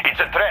 It's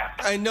a trap.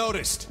 I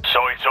noticed.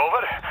 So it's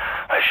over?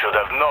 I should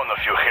have known a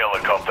few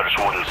helicopters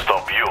wouldn't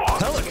stop you.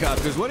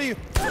 Helicopters? What are you...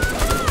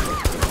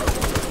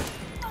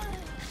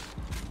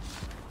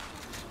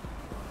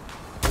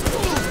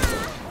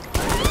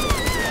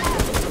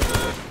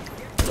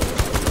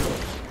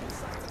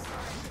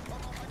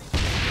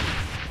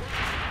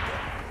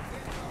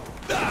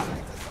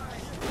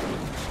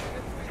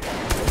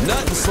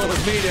 Nothing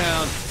slows me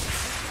down.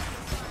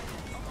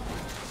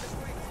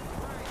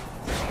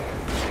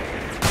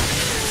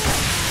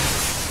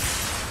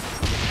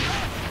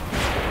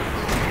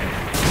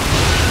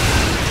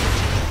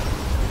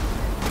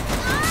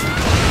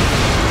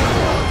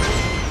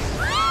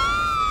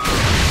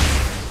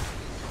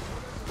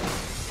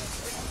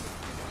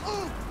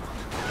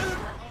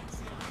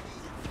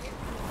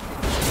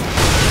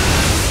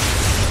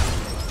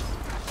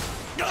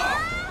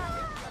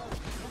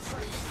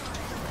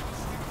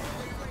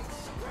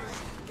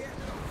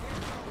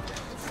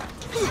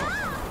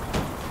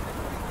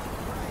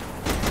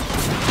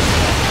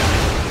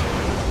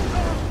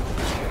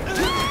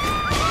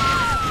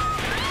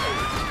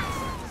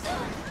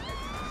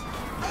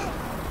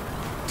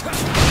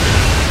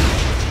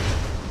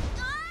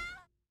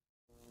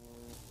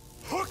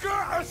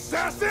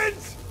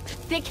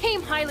 They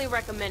came highly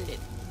recommended.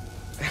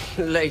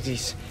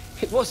 Ladies,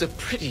 it was a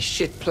pretty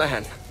shit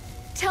plan.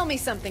 Tell me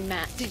something,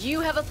 Matt. Did you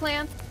have a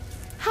plan?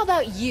 How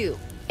about you,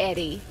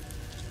 Eddie?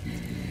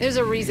 There's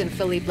a reason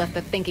Philippe left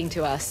the thinking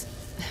to us.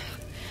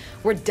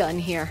 We're done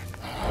here.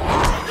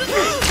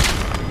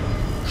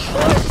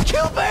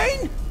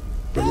 Kilbane!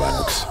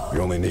 Relax.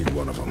 You only need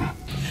one of them.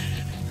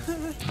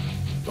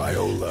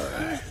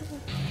 Viola,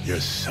 your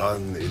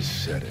sun is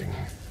setting,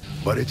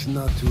 but it's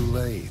not too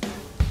late.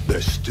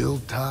 There's still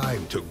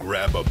time to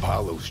grab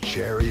Apollo's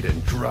chariot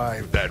and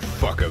drive that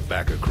fucker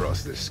back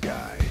across the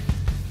sky.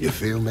 You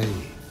feel me?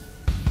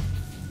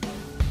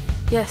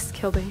 Yes,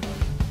 Kilbane.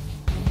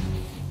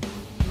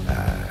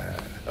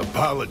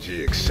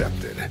 Apology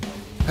accepted.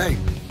 Hey,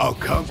 I'll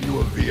comp you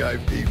a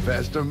VIP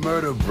faster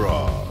murder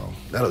brawl.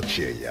 That'll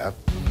cheer you up.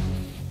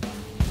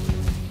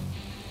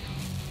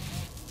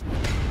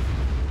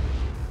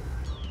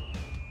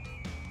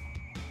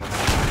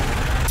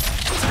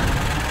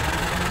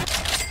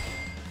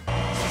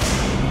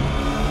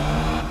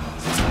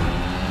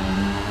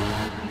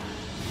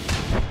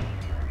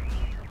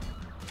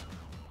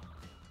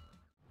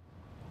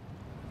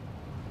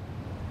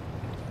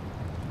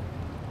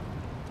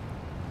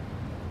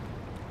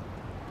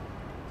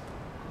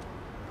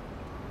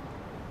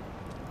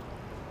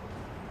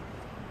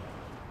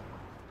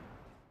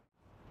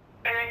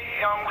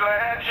 I'm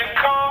glad you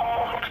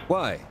called.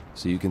 Why?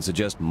 So you can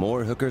suggest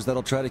more hookers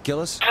that'll try to kill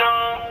us?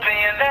 Don't be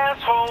an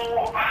asshole.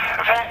 control.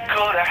 That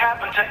could have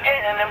happened to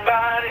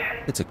anybody.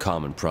 It's a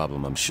common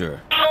problem, I'm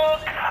sure.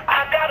 Look,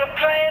 I got a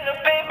plan to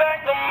pay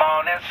back the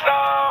Morning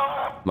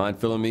Star. Mind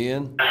filling me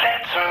in?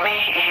 Let me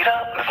eat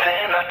up,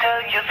 then I'll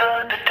tell you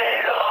the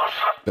details.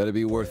 Better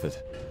be worth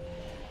it.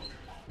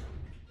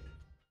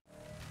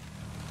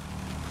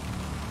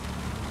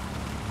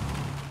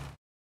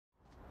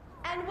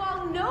 And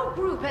while no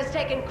group has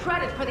taken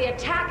credit for the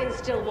attack in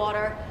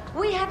Stillwater,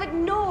 we have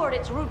ignored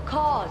its root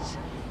cause.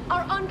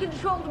 Our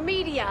uncontrolled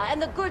media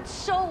and the good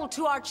soul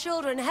to our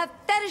children have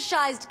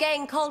fetishized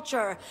gang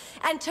culture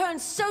and turned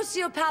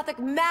sociopathic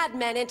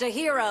madmen into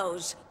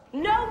heroes.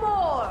 No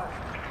more!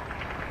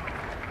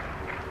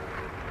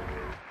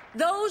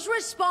 Those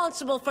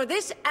responsible for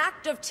this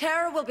act of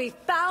terror will be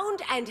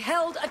found and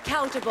held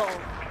accountable.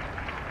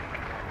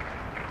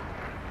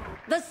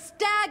 The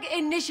Stag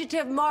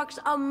Initiative marks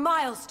a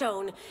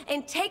milestone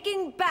in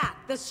taking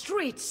back the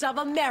streets of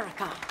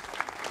America.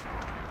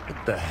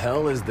 What the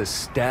hell is the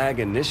Stag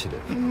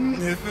Initiative?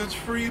 If it's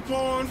free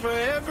porn for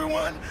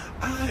everyone,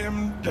 I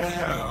am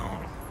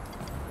down.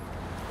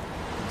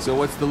 So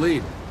what's the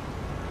lead?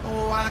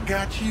 Oh, I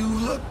got you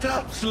hooked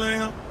up,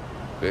 Slim.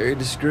 Very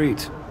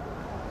discreet.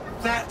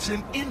 That's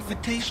an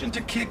invitation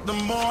to kick the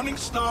Morning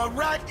Star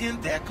right in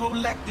their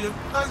collective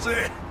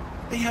pussy.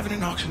 They having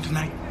an auction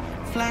tonight.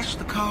 Flash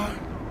the card.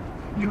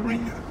 You're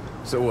in.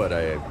 So what,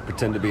 I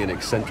pretend to be an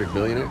eccentric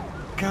millionaire?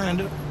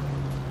 Kind of.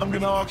 I'm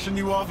gonna auction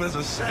you off as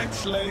a sex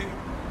slave.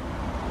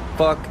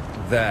 Fuck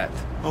that.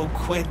 Oh,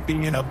 quit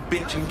being a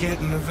bitch and get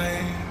in the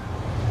van.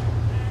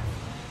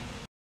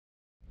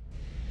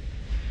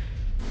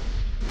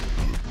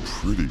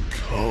 Pretty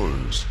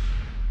colors.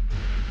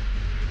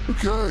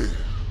 Okay,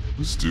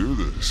 let's do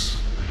this.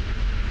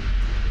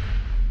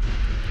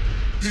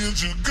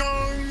 Here's your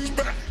guns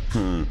back.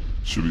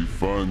 Should be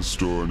fun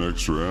storing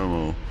extra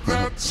ammo.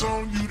 That's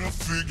on you to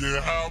figure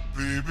out,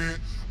 baby.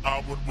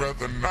 I would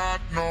rather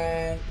not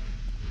know.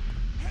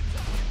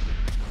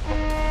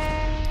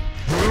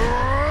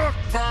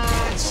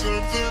 Find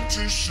something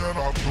to shut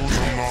off those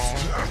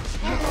alarms.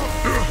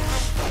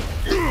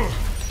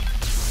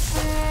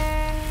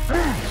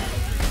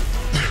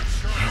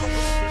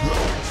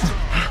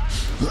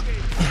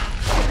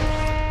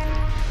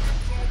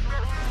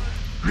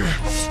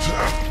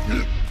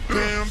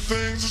 Damn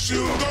things are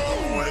still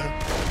going.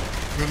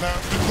 We'll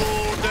have to go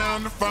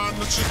down to find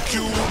the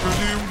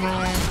security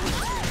room.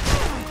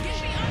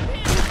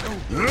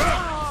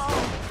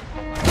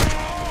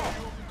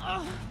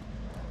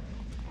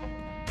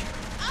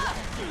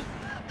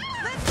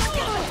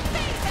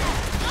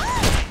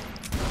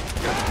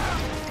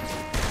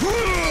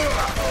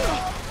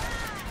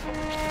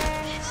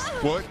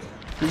 What?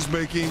 Who's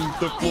making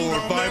the floor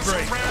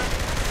vibrate?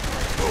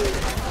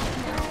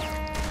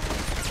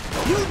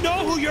 You know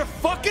who you're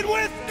fucking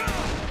with?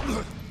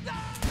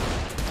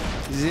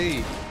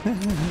 Z.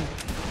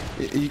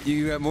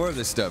 You got more of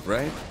this stuff,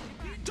 right?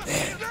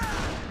 Damn.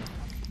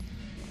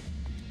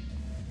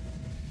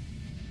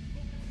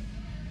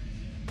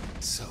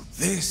 So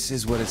this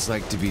is what it's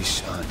like to be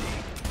Shandi.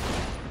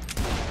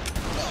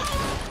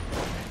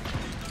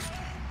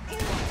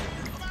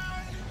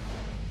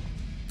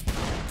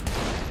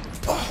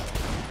 Oh.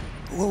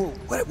 Whoa,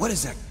 what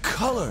is that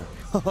color?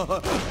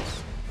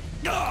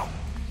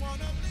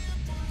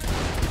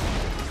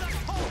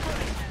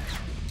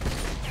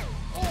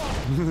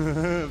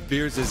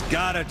 Pierce has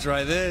gotta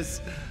try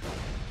this.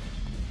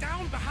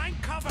 Down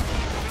behind cover.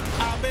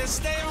 I better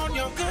stay on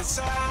your good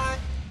side.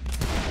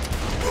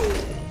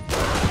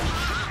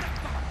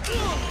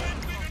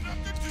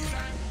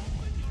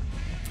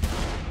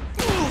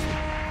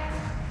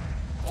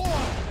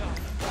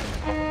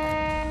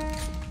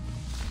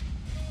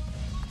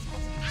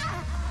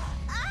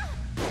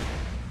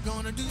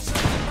 Gonna do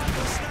something about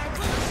the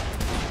snipers.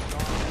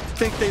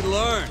 Think they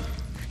learn.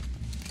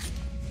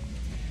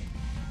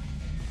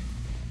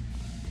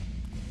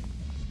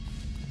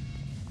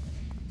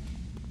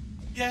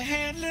 You're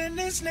handling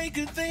this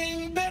naked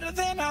thing better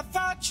than I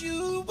thought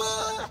you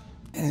would.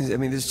 I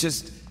mean, this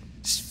just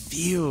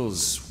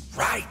feels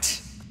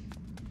right.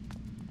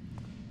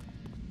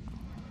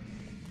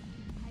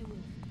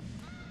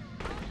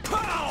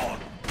 Pow!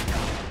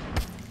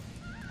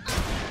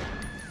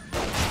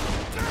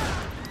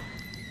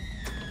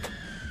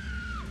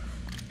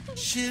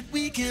 Shit,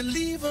 we can't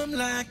leave them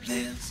like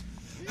this.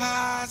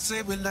 I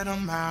say we let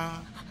them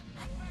out.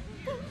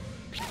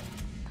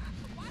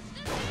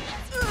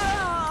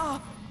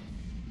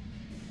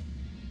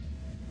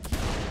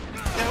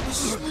 That was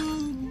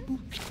smooth.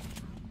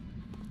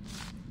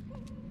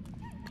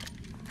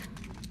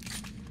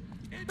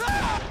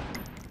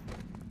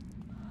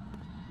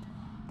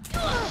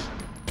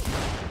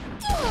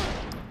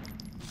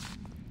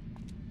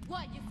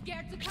 What, you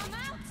scared to come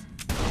out?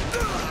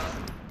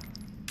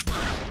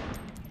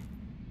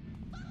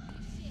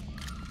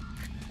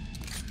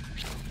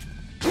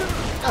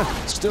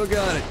 Still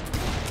got it.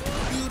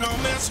 You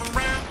don't mess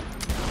around.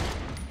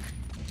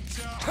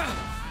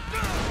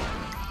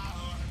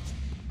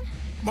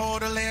 More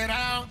to let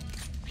out.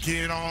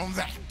 Get on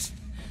that.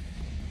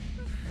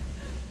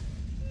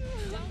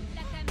 Don't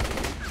let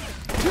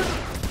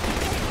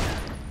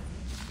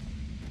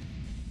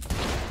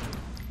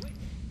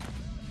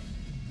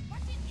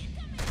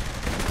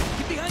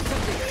behind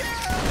something.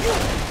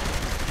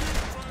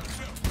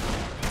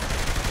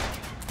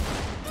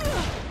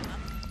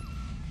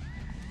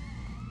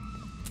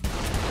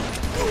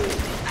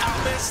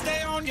 I best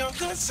stay on your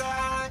good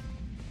side.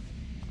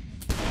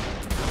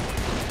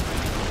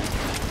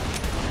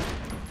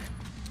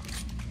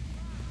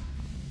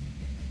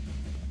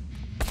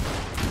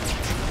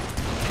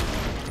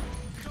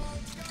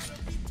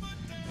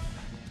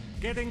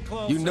 Getting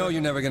closer. You know you're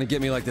never gonna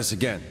get me like this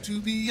again. To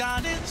be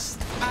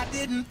honest, I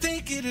didn't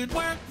think it'd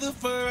work the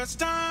first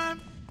time.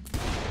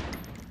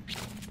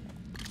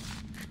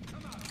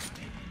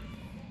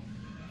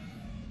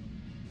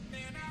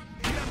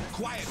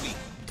 Quietly.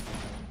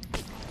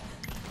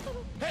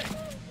 Hey.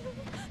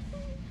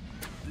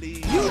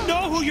 Please. You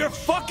know who you're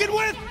fucking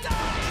with?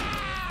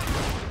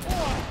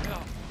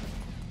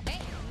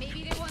 Hey,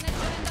 maybe they want to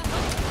join the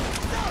hunt.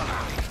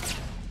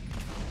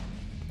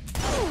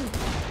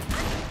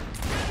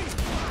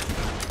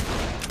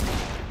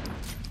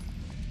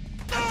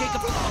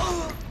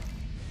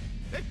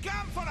 They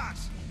come for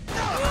us.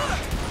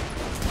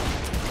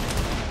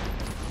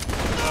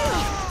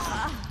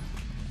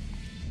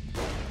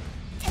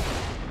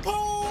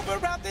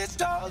 Over out these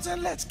doors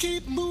and let's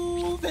keep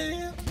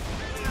moving.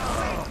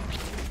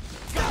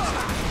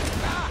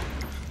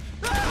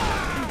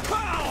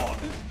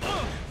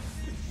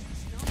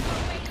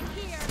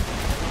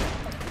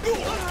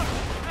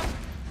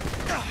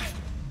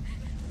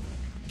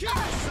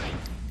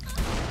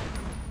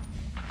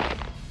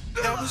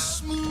 That was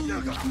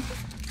smooth.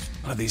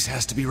 One of these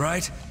has to be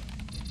right.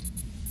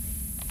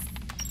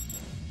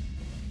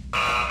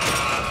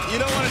 You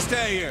don't want to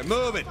stay here.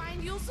 Move it.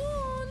 Find you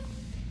soon.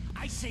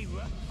 I say,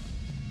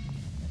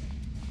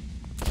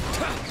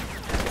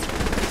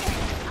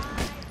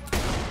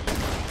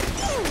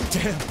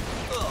 Damn.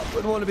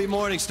 Wouldn't want to be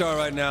Morningstar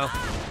right now.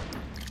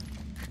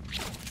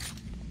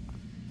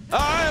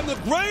 I am the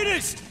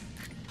greatest!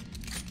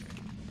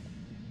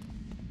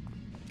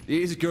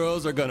 These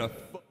girls are gonna...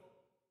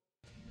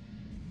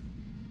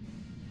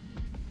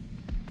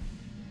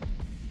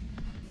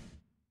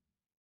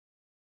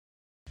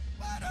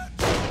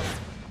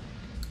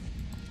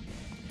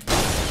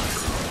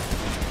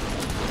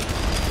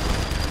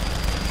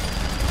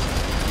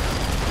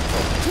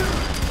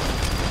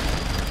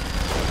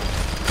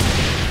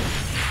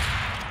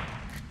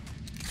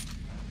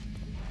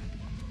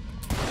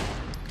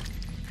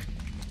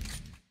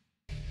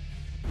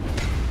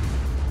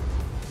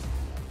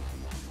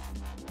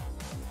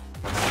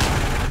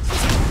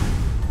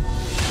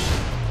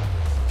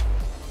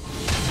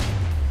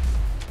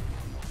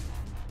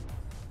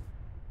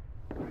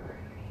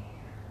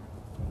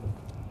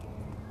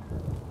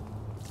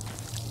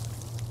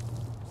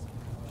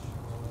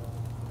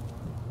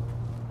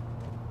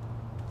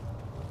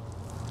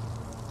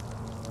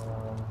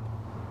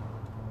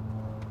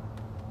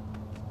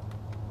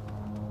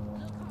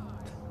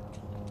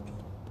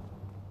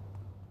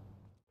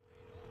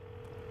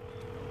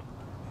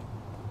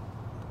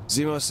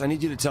 Zimos, I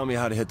need you to tell me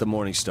how to hit the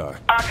Morningstar.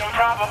 I can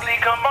probably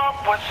come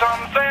up with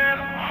something.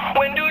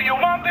 When do you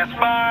want this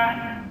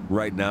by?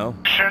 Right now?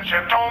 Since you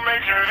don't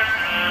make it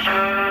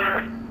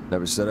easy.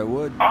 Never said I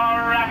would.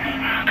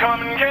 Alright,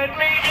 come and get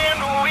me in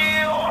the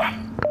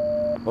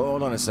wheel.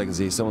 Hold on a second,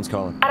 Z. Someone's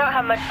calling. I don't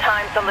have much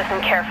time, so listen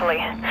carefully.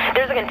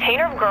 There's a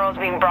container of girls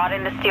being brought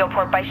into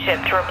Steelport by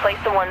ship to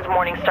replace the ones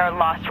Morningstar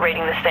lost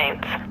raiding the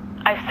Saints.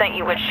 I've sent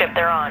you which ship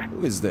they're on.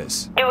 Who is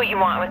this? Do what you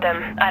want with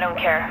them. I don't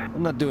care.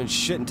 I'm not doing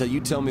shit until you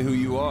tell me who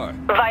you are.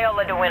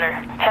 Viola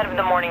DeWinter, head of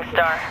the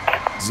Morningstar.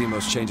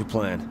 Zimos, change of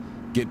plan.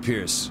 Get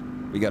Pierce.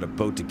 We got a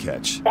boat to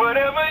catch.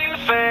 Whatever you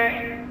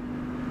say.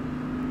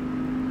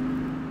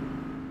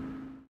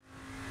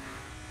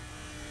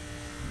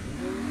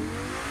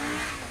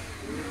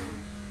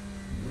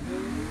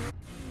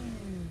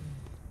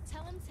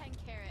 Tell him 10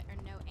 carat or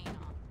no anal.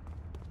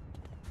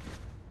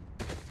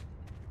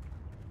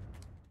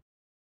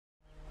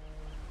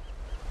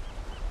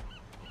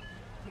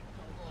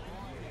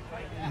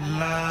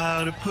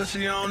 Lot of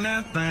pussy on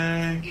that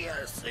thing.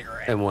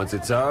 And once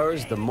it's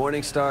ours, the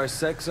Morningstar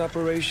sex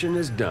operation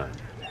is done.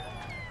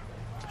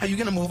 How you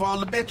gonna move all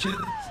the bitches?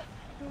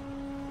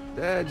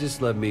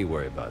 Just let me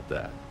worry about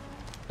that.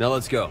 Now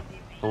let's go.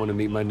 I want to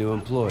meet my new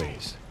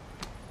employees.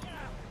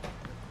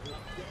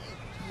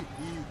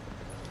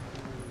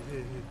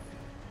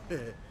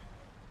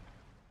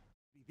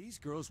 These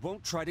girls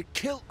won't try to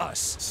kill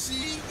us.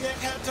 See, you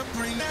had to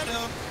bring that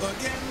up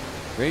again.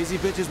 Crazy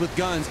bitches with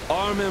guns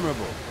are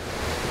memorable.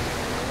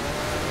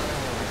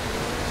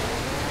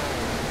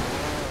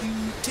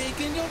 You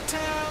taking your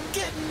time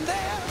getting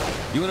there.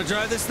 You want to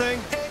drive this thing?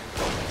 Hey,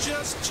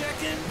 just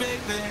checking,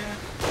 baby.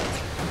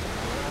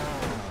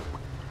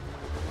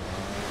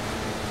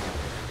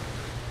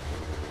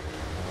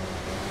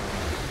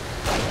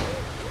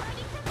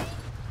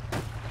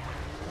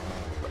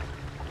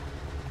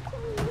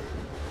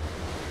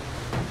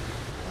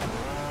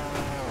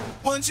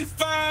 Once you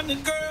find a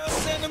girl,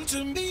 send them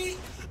to me.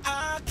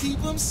 I'll keep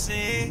them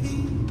safe.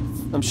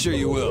 I'm sure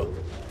you will.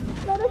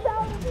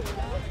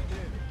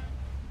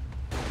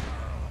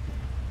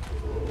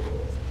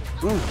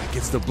 Ooh, that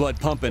gets the blood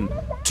pumping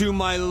to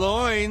my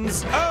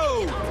loins.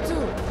 Oh!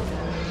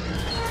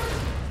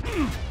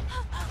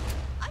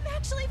 I'm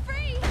actually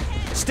free.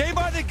 Stay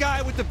by the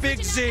guy with the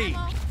big Z.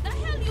 The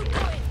hell you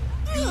doing?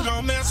 You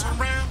don't mess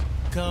around.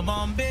 Come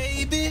on,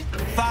 baby.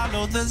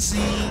 Follow the Z.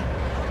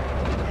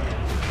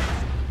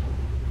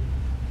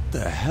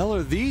 The hell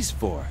are these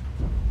for?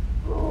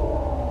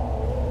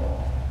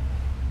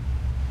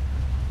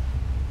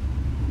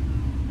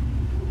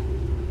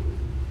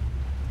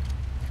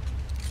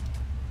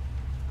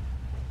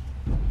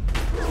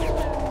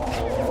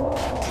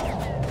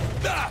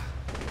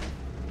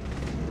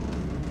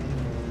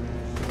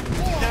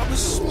 That was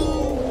smooth.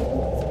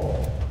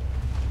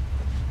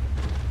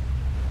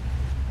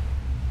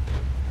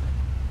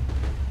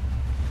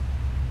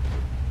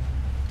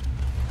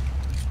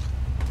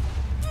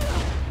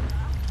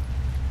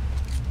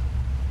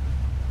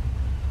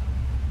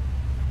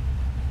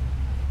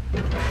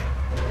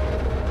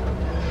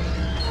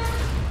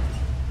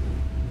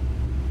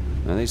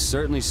 Now, they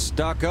certainly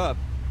stock up.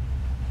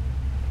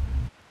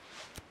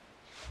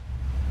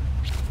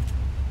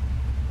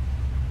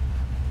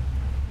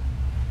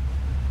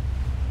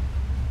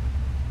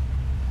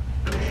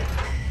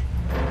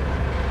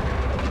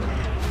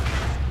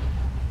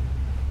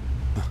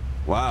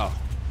 Wow.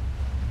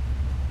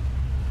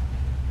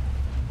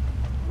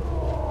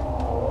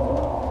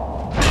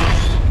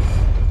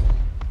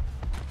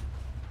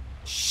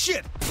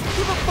 Shit!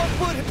 Who the fuck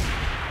would it?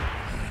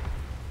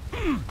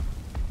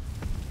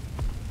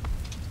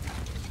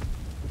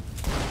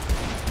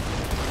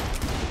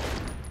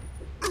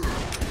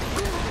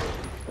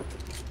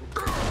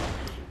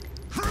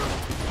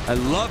 I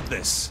love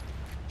this.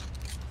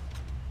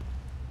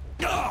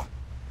 Ugh.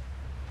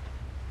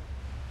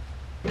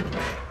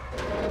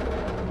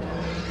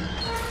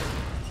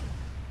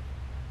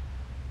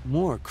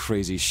 More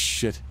crazy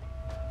shit.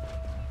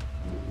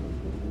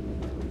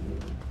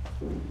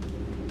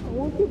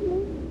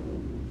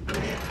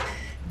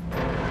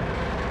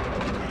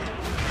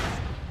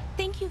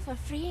 Thank you for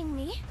freeing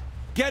me.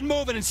 Get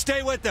moving and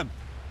stay with them.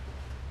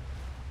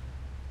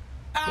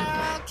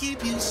 I'll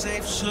keep you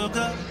safe,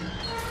 sugar.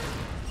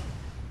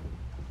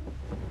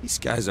 These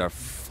guys are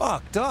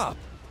fucked up.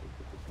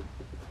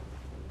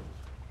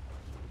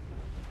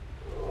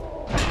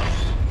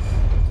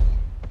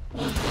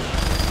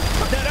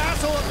 That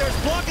asshole up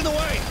there's blocking the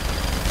way!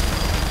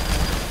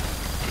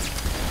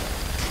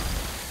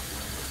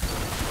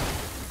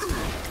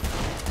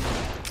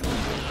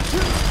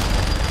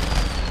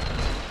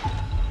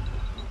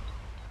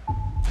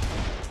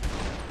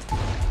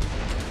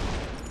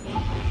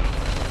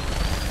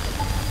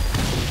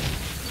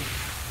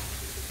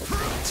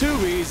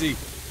 Too easy.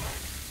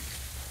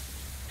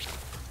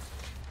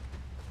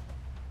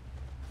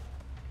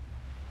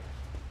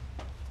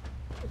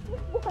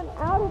 I'm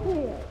out of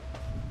here.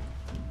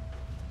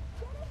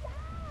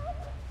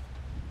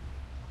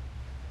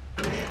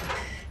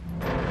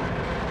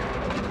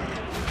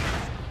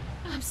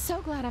 I'm so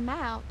glad I'm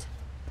out.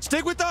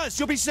 Stick with us,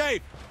 you'll be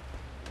safe.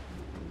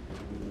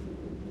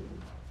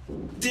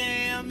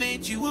 Damn,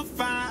 ain't you a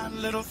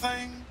fine little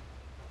thing?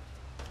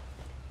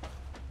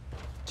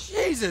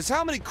 Jesus,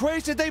 how many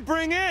crates did they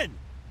bring in?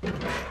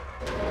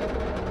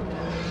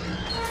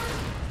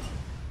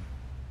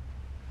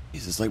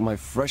 This is like my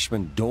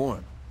freshman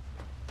dorm.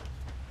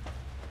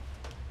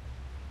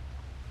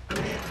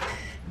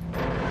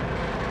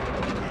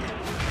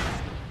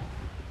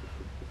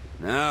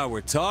 Now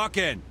we're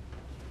talking.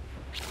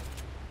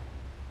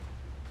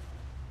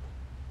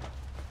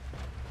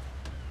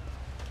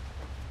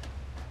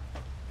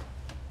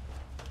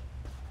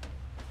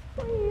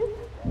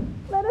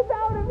 Let us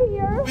out of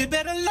here. We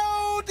better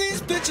load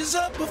these bitches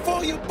up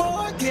before your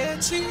boy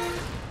gets here.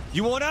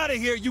 You want out of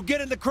here, you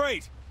get in the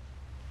crate.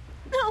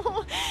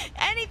 No,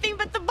 anything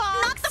but the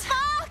box. Not the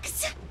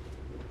box.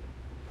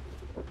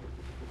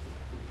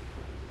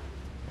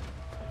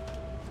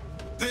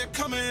 They're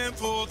coming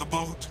for the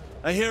boat.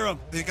 I hear them.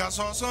 Think I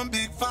saw some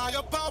big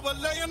firepower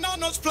laying on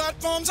those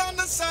platforms on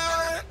the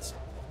sides.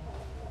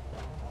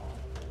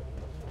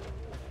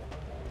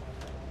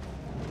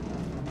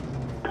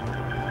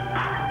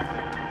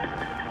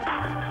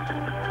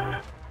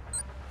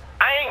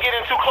 I ain't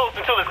getting too close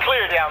until it's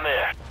clear down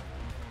there.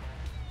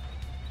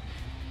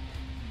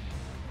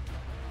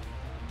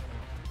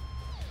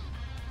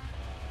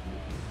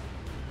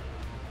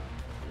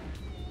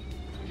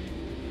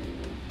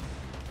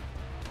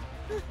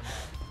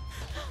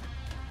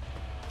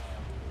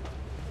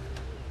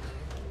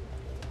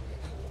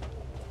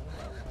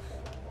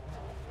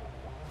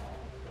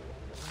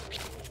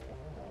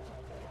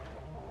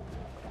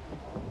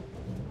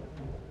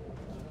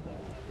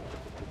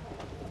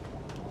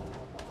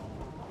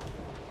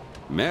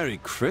 Merry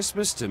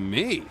Christmas to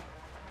me.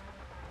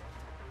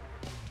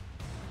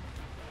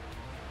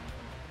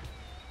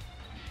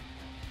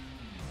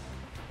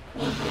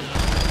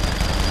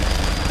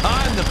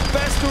 I'm the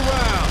best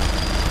around.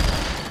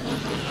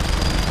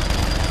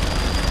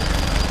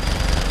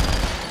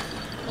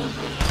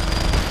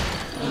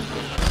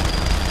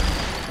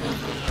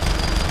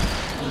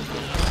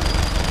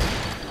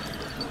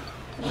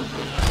 I'm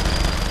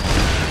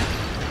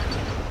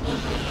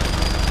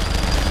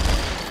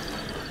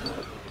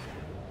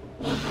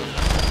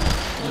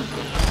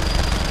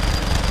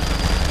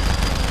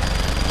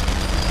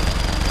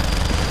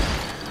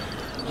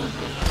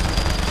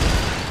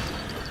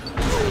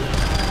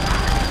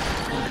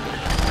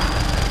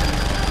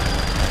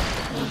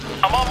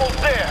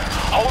almost there.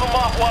 Hold them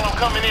off while I'm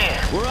coming in.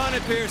 We're on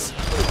it, Pierce. You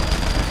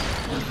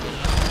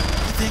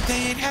think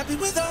they ain't happy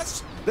with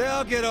us?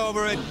 They'll get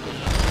over it.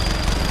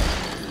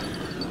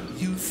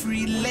 You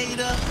free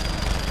later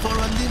for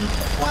a little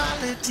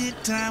quality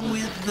time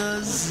with the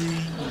Z.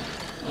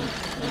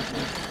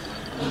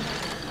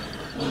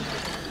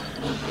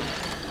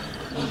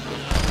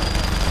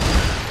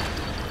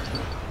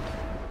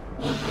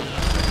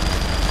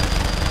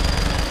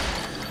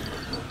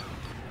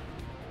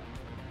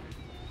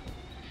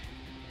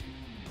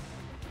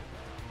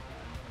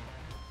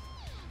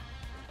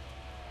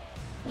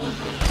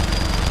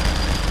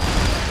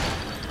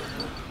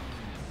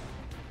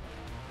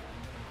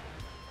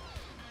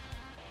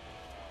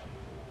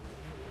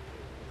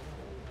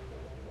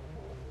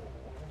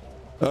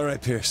 All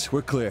right, Pierce,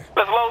 we're clear.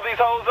 Let's load these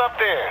hoes up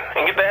there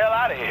and get the hell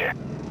out of here.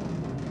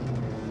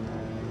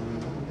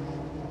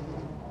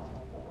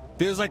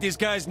 Feels like these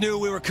guys knew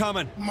we were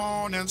coming.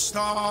 Morning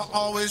Star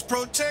always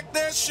protect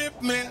their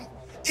shipment.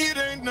 It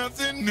ain't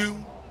nothing new.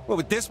 What,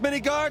 with this many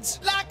guards?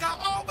 Like I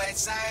always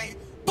say,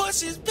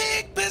 Bush is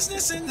big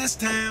business in this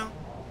town.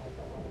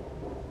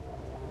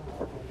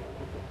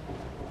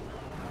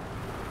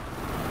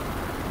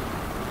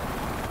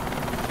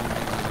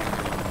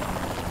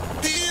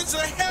 It's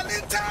a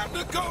helly time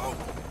to go.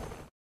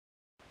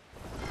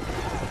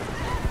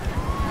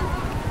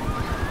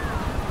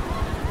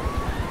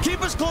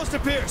 Keep us close to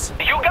Pierce.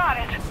 You got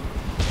it.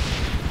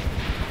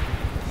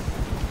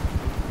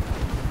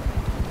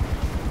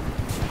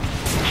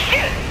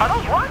 Shit! Are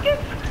those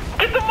rockets?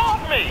 Get them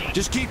off me!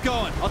 Just keep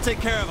going. I'll take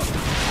care of them.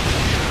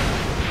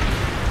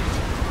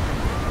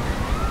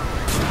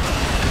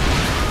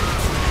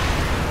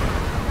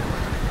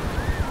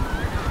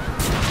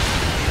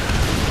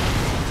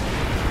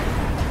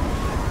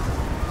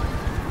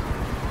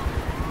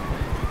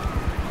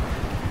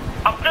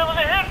 I'm feeling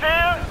the hit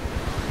here.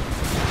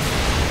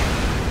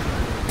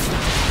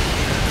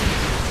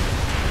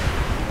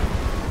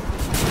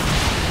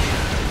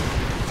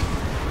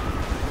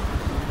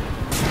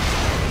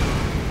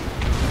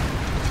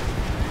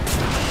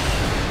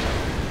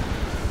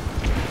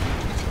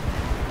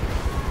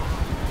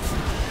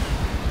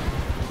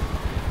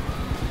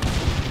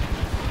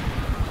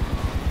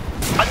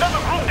 Another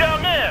group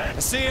down there. I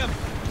see him.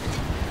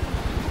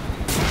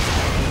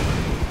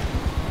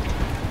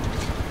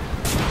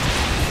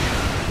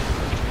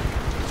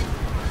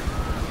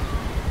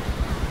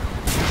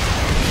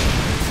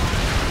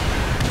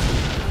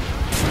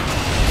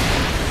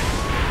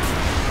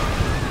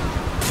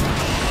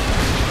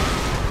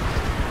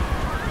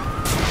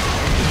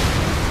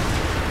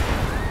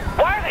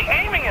 Why are they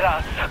aiming at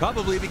us?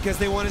 Probably because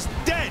they want us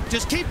dead.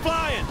 Just keep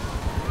flying.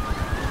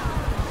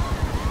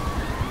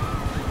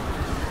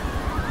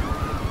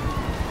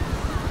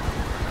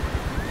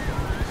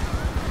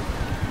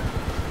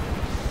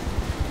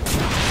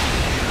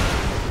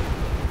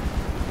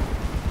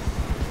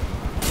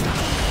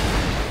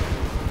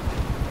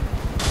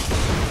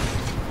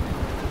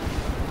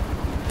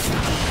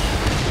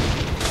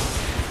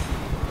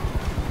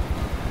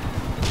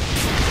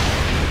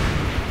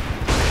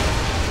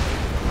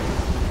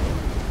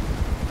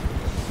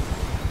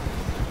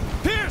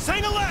 Pierce,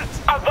 hang a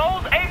left! Are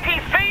those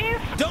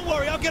APCs? Don't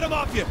worry, I'll get them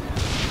off you.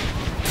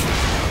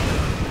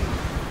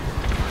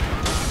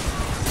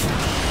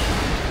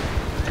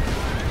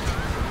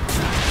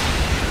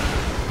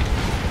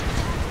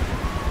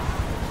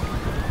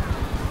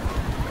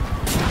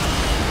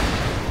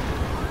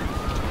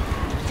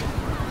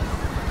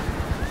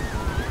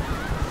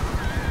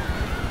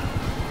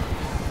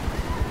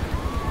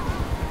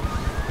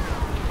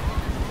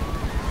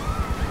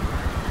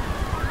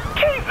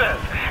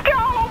 Jesus! They're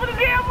all over the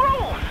damn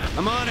roof!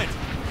 I'm on it.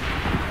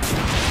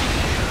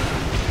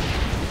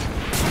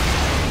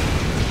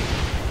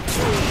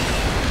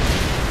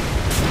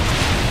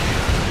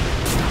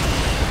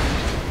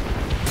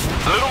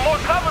 A little more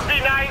cover be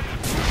nice.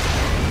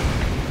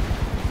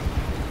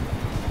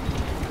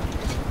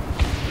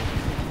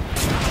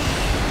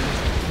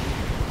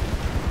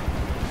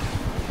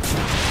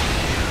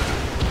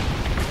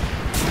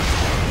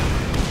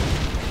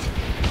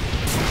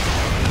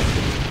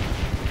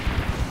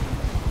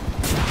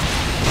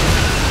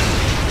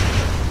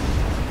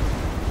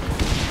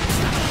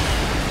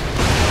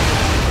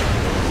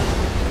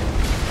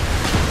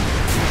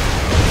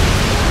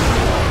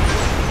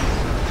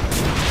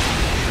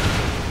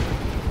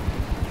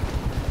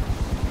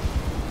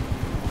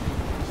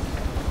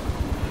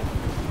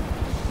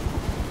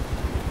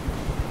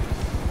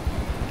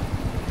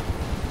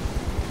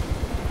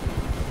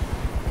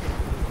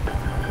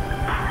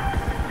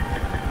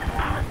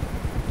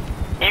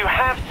 You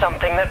have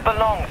something that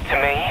belongs to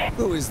me.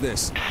 Who is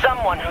this?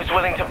 Someone who's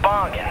willing to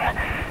bargain.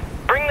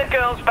 Bring the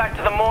girls back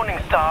to the Morning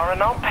Star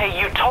and I'll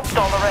pay you top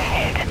dollar a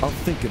head. I'll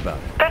think about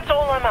it. That's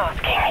all I'm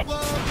asking.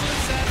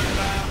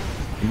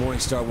 The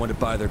Morning Star wanted to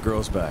buy their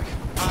girls back.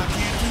 I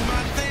can't do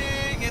my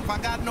thing if I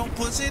got no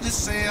pussy to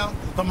sell.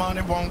 The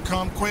money won't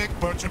come quick,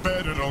 but you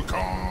bet it'll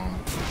come.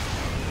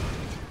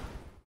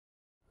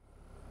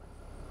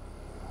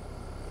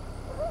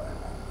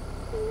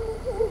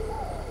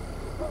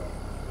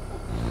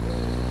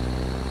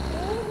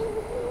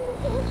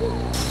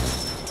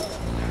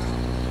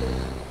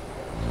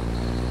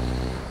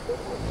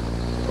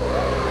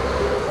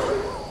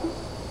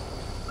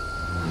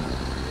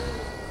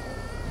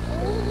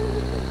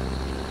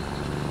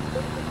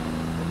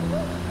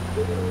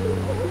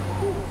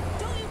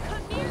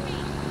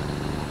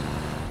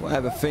 We'll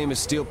have a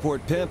famous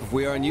Steelport pimp if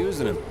we aren't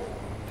using him.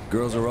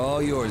 Girls are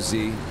all yours,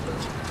 Z.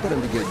 Put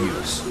them to good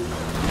use.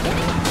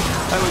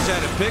 I wish I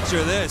had a picture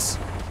of this.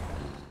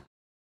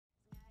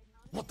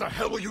 What the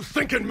hell were you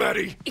thinking,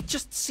 Maddie? It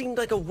just seemed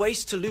like a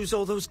waste to lose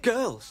all those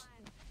girls.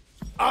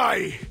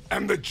 I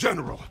am the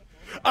general.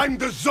 I'm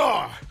the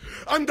Tsar.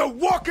 I'm the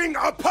walking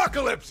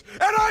apocalypse.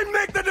 And I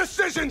make the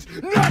decisions,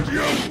 not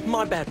you!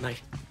 My bad,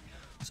 mate.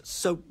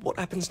 So what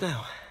happens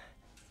now?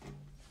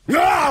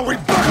 Ah, we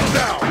buckle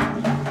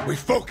down! We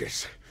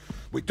focus.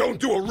 We don't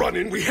do a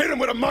run-in, we hit him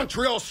with a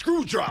Montreal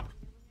screw drop.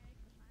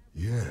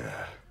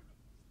 Yeah.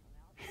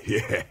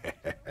 Yeah.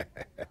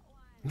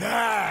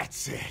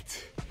 That's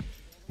it.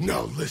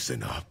 Now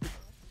listen up.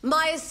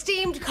 My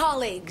esteemed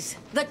colleagues,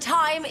 the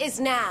time is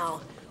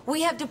now.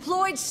 We have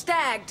deployed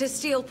Stag to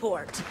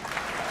Steelport.